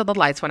waited until the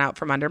lights went out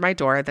from under my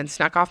door, then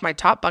snuck off my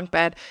top bunk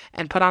bed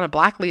and put on a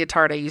black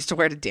leotard I used to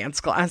wear to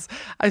dance class.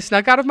 I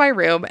snuck out of my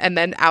room and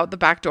then out the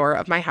back door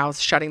of my house,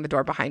 shutting the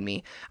door behind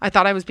me. I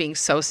thought I was being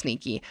so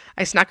sneaky.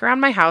 I snuck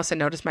around my house and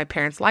noticed my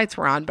parents' lights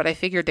were on, but I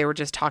figured they were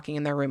just talking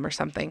in their room or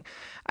something.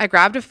 I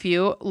grabbed a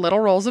few little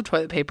rolls of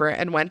toilet paper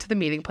and went to the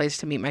meeting place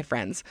to meet my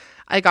friends.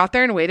 I got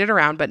there and waited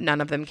around, but none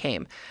of them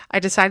came. I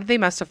decided they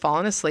must have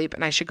fallen asleep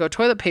and I should go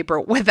toilet paper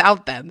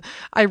without them.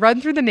 I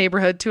run through the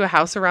neighborhood to a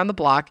house around the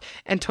block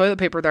and toilet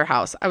paper their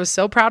house. I was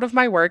so proud of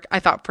my work, I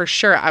thought for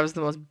sure I was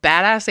the most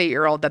badass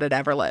 8-year-old that had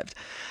ever lived.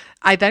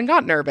 I then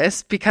got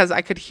nervous because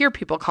I could hear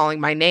people calling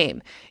my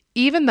name.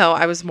 Even though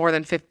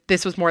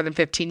this was more than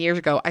 15 years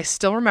ago, I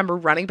still remember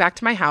running back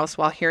to my house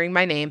while hearing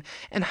my name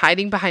and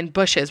hiding behind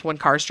bushes when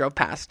cars drove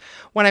past.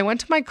 When I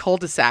went to my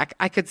cul-de-sac,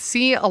 I could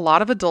see a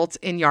lot of adults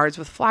in yards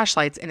with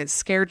flashlights and it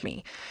scared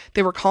me.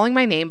 They were calling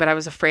my name, but I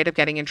was afraid of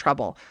getting in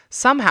trouble.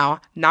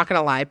 Somehow, not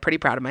gonna lie, pretty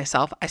proud of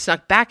myself, I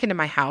snuck back into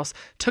my house,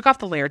 took off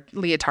the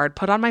leotard,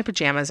 put on my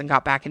pajamas, and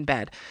got back in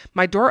bed.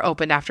 My door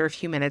opened after a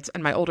few minutes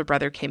and my older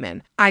brother came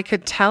in. I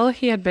could tell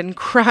he had been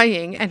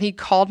crying and he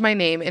called my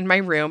name in my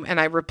room and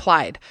I replied,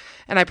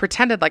 and I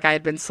pretended like I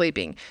had been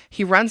sleeping.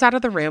 He runs out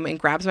of the room and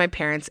grabs my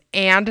parents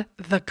and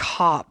the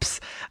cops.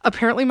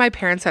 Apparently my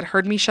parents had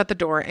heard me shut the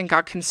door and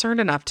got concerned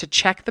enough to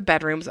check the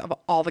bedrooms of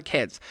all the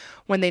kids.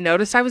 When they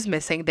noticed I was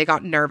missing, they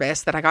got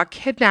nervous that I got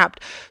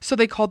kidnapped, so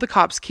they called the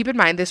cops. Keep in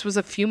mind, this was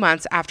a few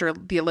months after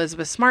the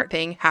Elizabeth Smart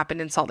thing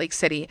happened in Salt Lake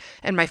City,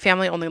 and my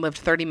family only lived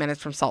 30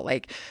 minutes from Salt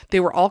Lake. They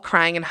were all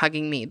crying and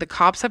hugging me. The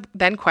cops have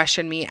then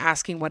questioned me,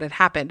 asking what had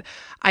happened.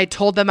 I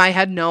told them I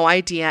had no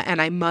idea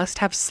and I must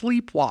have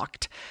sleepwalked.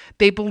 walked.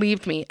 They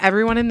believed me.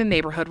 Everyone in the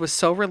neighborhood was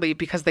so relieved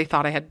because they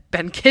thought I had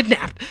been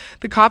kidnapped.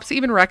 The cops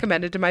even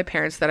recommended to my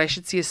parents that I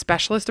should see a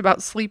specialist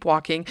about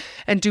sleepwalking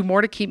and do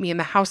more to keep me in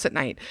the house at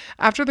night.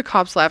 After the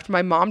cops left,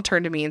 my mom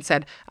turned to me and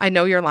said, "I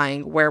know you're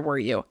lying. Where were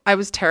you?" I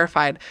was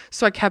terrified,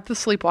 so I kept the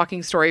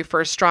sleepwalking story for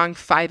a strong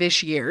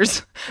 5-ish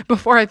years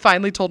before I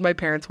finally told my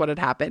parents what had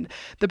happened.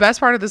 The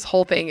best part of this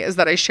whole thing is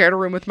that I shared a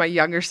room with my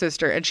younger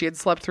sister and she had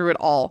slept through it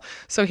all.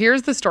 So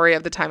here's the story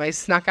of the time I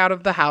snuck out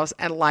of the house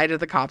and lied to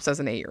the cops as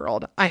an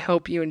 8-year-old. I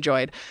hope you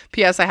enjoyed.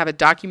 P.S. I have it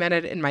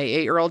documented in my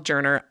 8-year-old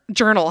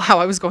journal how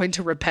I was going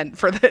to repent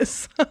for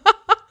this.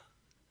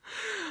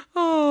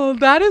 Oh,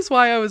 that is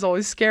why I was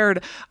always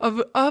scared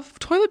of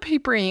toilet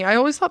papering. I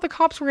always thought the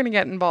cops were going to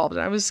get involved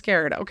and I was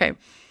scared. Okay,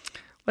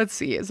 let's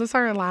see. Is this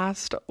our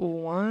last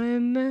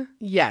one?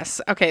 Yes.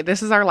 Okay,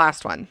 this is our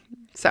last one.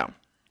 So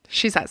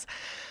she says,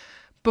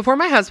 before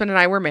my husband and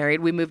I were married,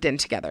 we moved in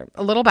together.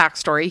 A little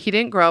backstory. He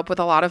didn't grow up with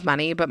a lot of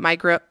money, but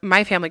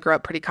my family grew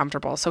up pretty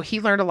comfortable. So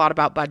he learned a lot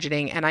about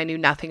budgeting and I knew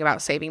nothing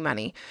about saving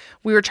money.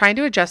 We were trying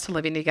to adjust to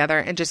living together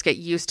and just get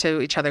used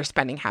to each other's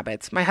spending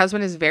habits. My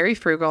husband is very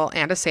frugal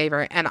and a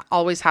saver and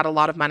always had a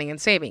lot of money in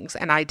savings,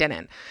 and I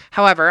didn't.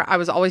 However, I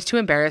was always too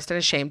embarrassed and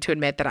ashamed to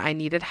admit that I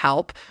needed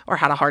help or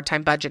had a hard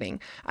time budgeting.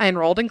 I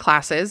enrolled in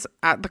classes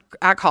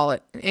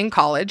in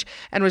college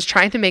and was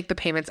trying to make the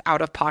payments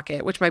out of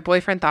pocket, which my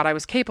boyfriend thought I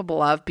was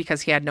capable of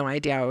because he had no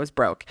idea I was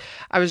broke.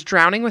 I was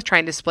drowning with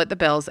trying to split the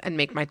bills and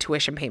make my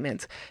tuition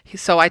payments.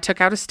 So I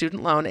took out a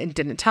student loan and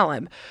didn't tell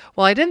him.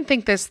 Well, I didn't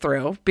think this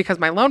through because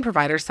my loan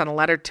provider sent a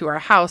letter to our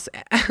house.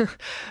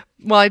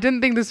 My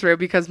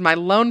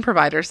loan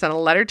provider sent a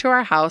letter to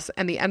our house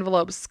and the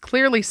envelopes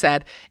clearly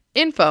said,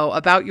 "Info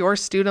about your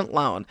student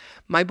loan."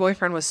 My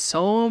boyfriend was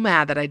so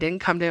mad that I didn't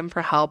come to him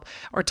for help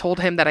or tell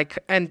him that I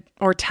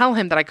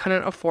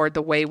couldn't afford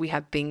the way we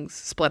had things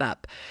split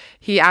up.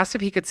 He asked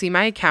if he could see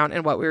my account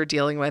and what we were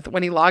dealing with.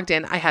 When he logged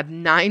in, I had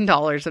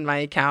 $9 in my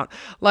account.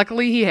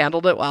 Luckily, he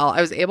handled it well.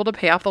 I was able to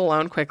pay off the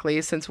loan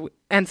quickly since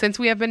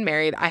we have been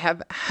married. I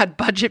have had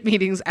budget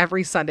meetings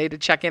every Sunday to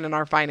check in on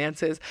our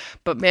finances,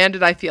 but man,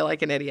 did I feel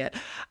like an idiot.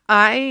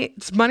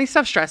 Money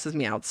stuff stresses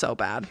me out so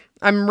bad.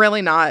 I'm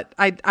really not.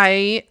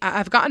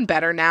 I've gotten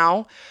better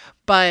now,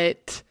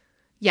 but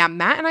yeah,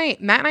 Matt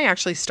and I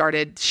actually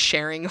started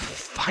sharing.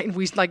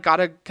 We got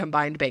a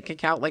combined bank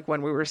account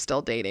when we were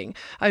still dating.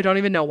 I don't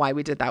even know why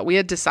we did that. We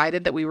had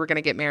decided that we were going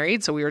to get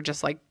married, so we were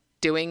just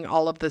doing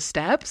all of the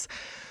steps.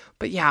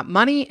 But yeah,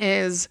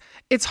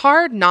 it's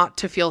hard not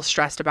to feel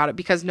stressed about it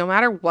because no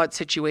matter what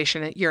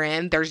situation you're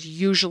in, there's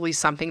usually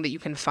something that you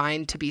can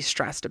find to be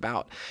stressed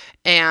about.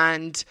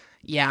 And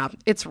yeah,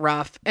 it's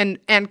rough. And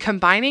I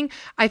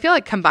feel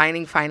like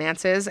combining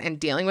finances and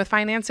dealing with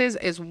finances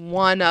is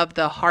one of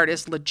the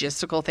hardest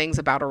logistical things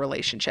about a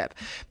relationship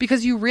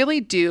because you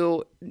really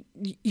do,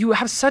 you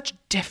have such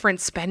different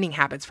spending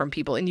habits from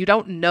people and you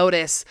don't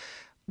notice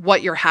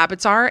what your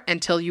habits are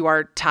until you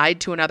are tied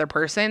to another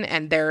person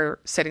and they're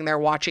sitting there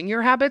watching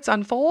your habits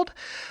unfold.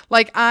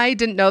 I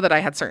didn't know that I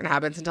had certain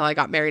habits until I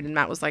got married and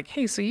Matt was like,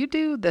 "Hey, so you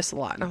do this a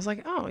lot." And I was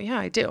like, "Oh yeah,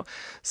 I do."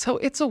 So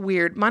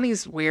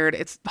money's weird.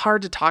 It's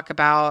hard to talk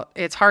about.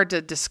 It's hard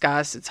to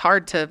discuss. It's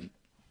hard to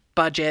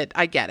budget.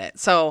 I get it.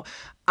 So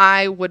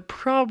I would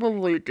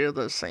probably do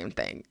the same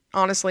thing.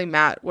 Honestly,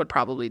 Matt would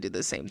probably do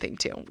the same thing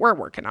too. We're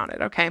working on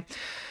it. Okay.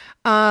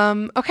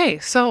 Okay,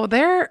 so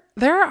there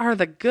are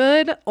the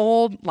good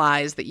old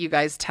lies that you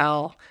guys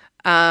tell.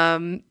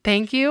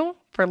 Thank you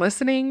for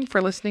listening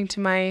to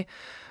my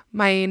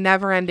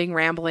never-ending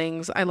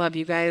ramblings. I love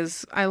you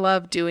guys. I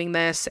love doing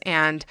this,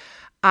 and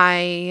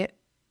I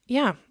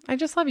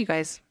just love you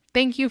guys.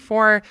 Thank you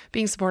for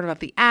being supportive of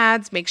the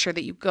ads. Make sure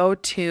that you go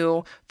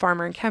to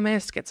Farmer and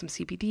Chemist, get some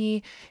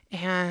CBD,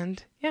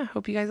 and yeah,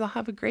 hope you guys all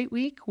have a great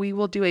week. We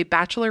will do a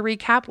Bachelor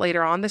recap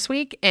later on this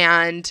week,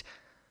 and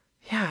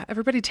yeah,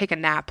 everybody take a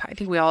nap. I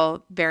think we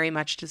all very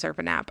much deserve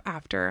a nap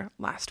after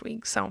last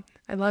week. So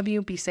I love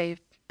you. Be safe.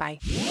 Bye.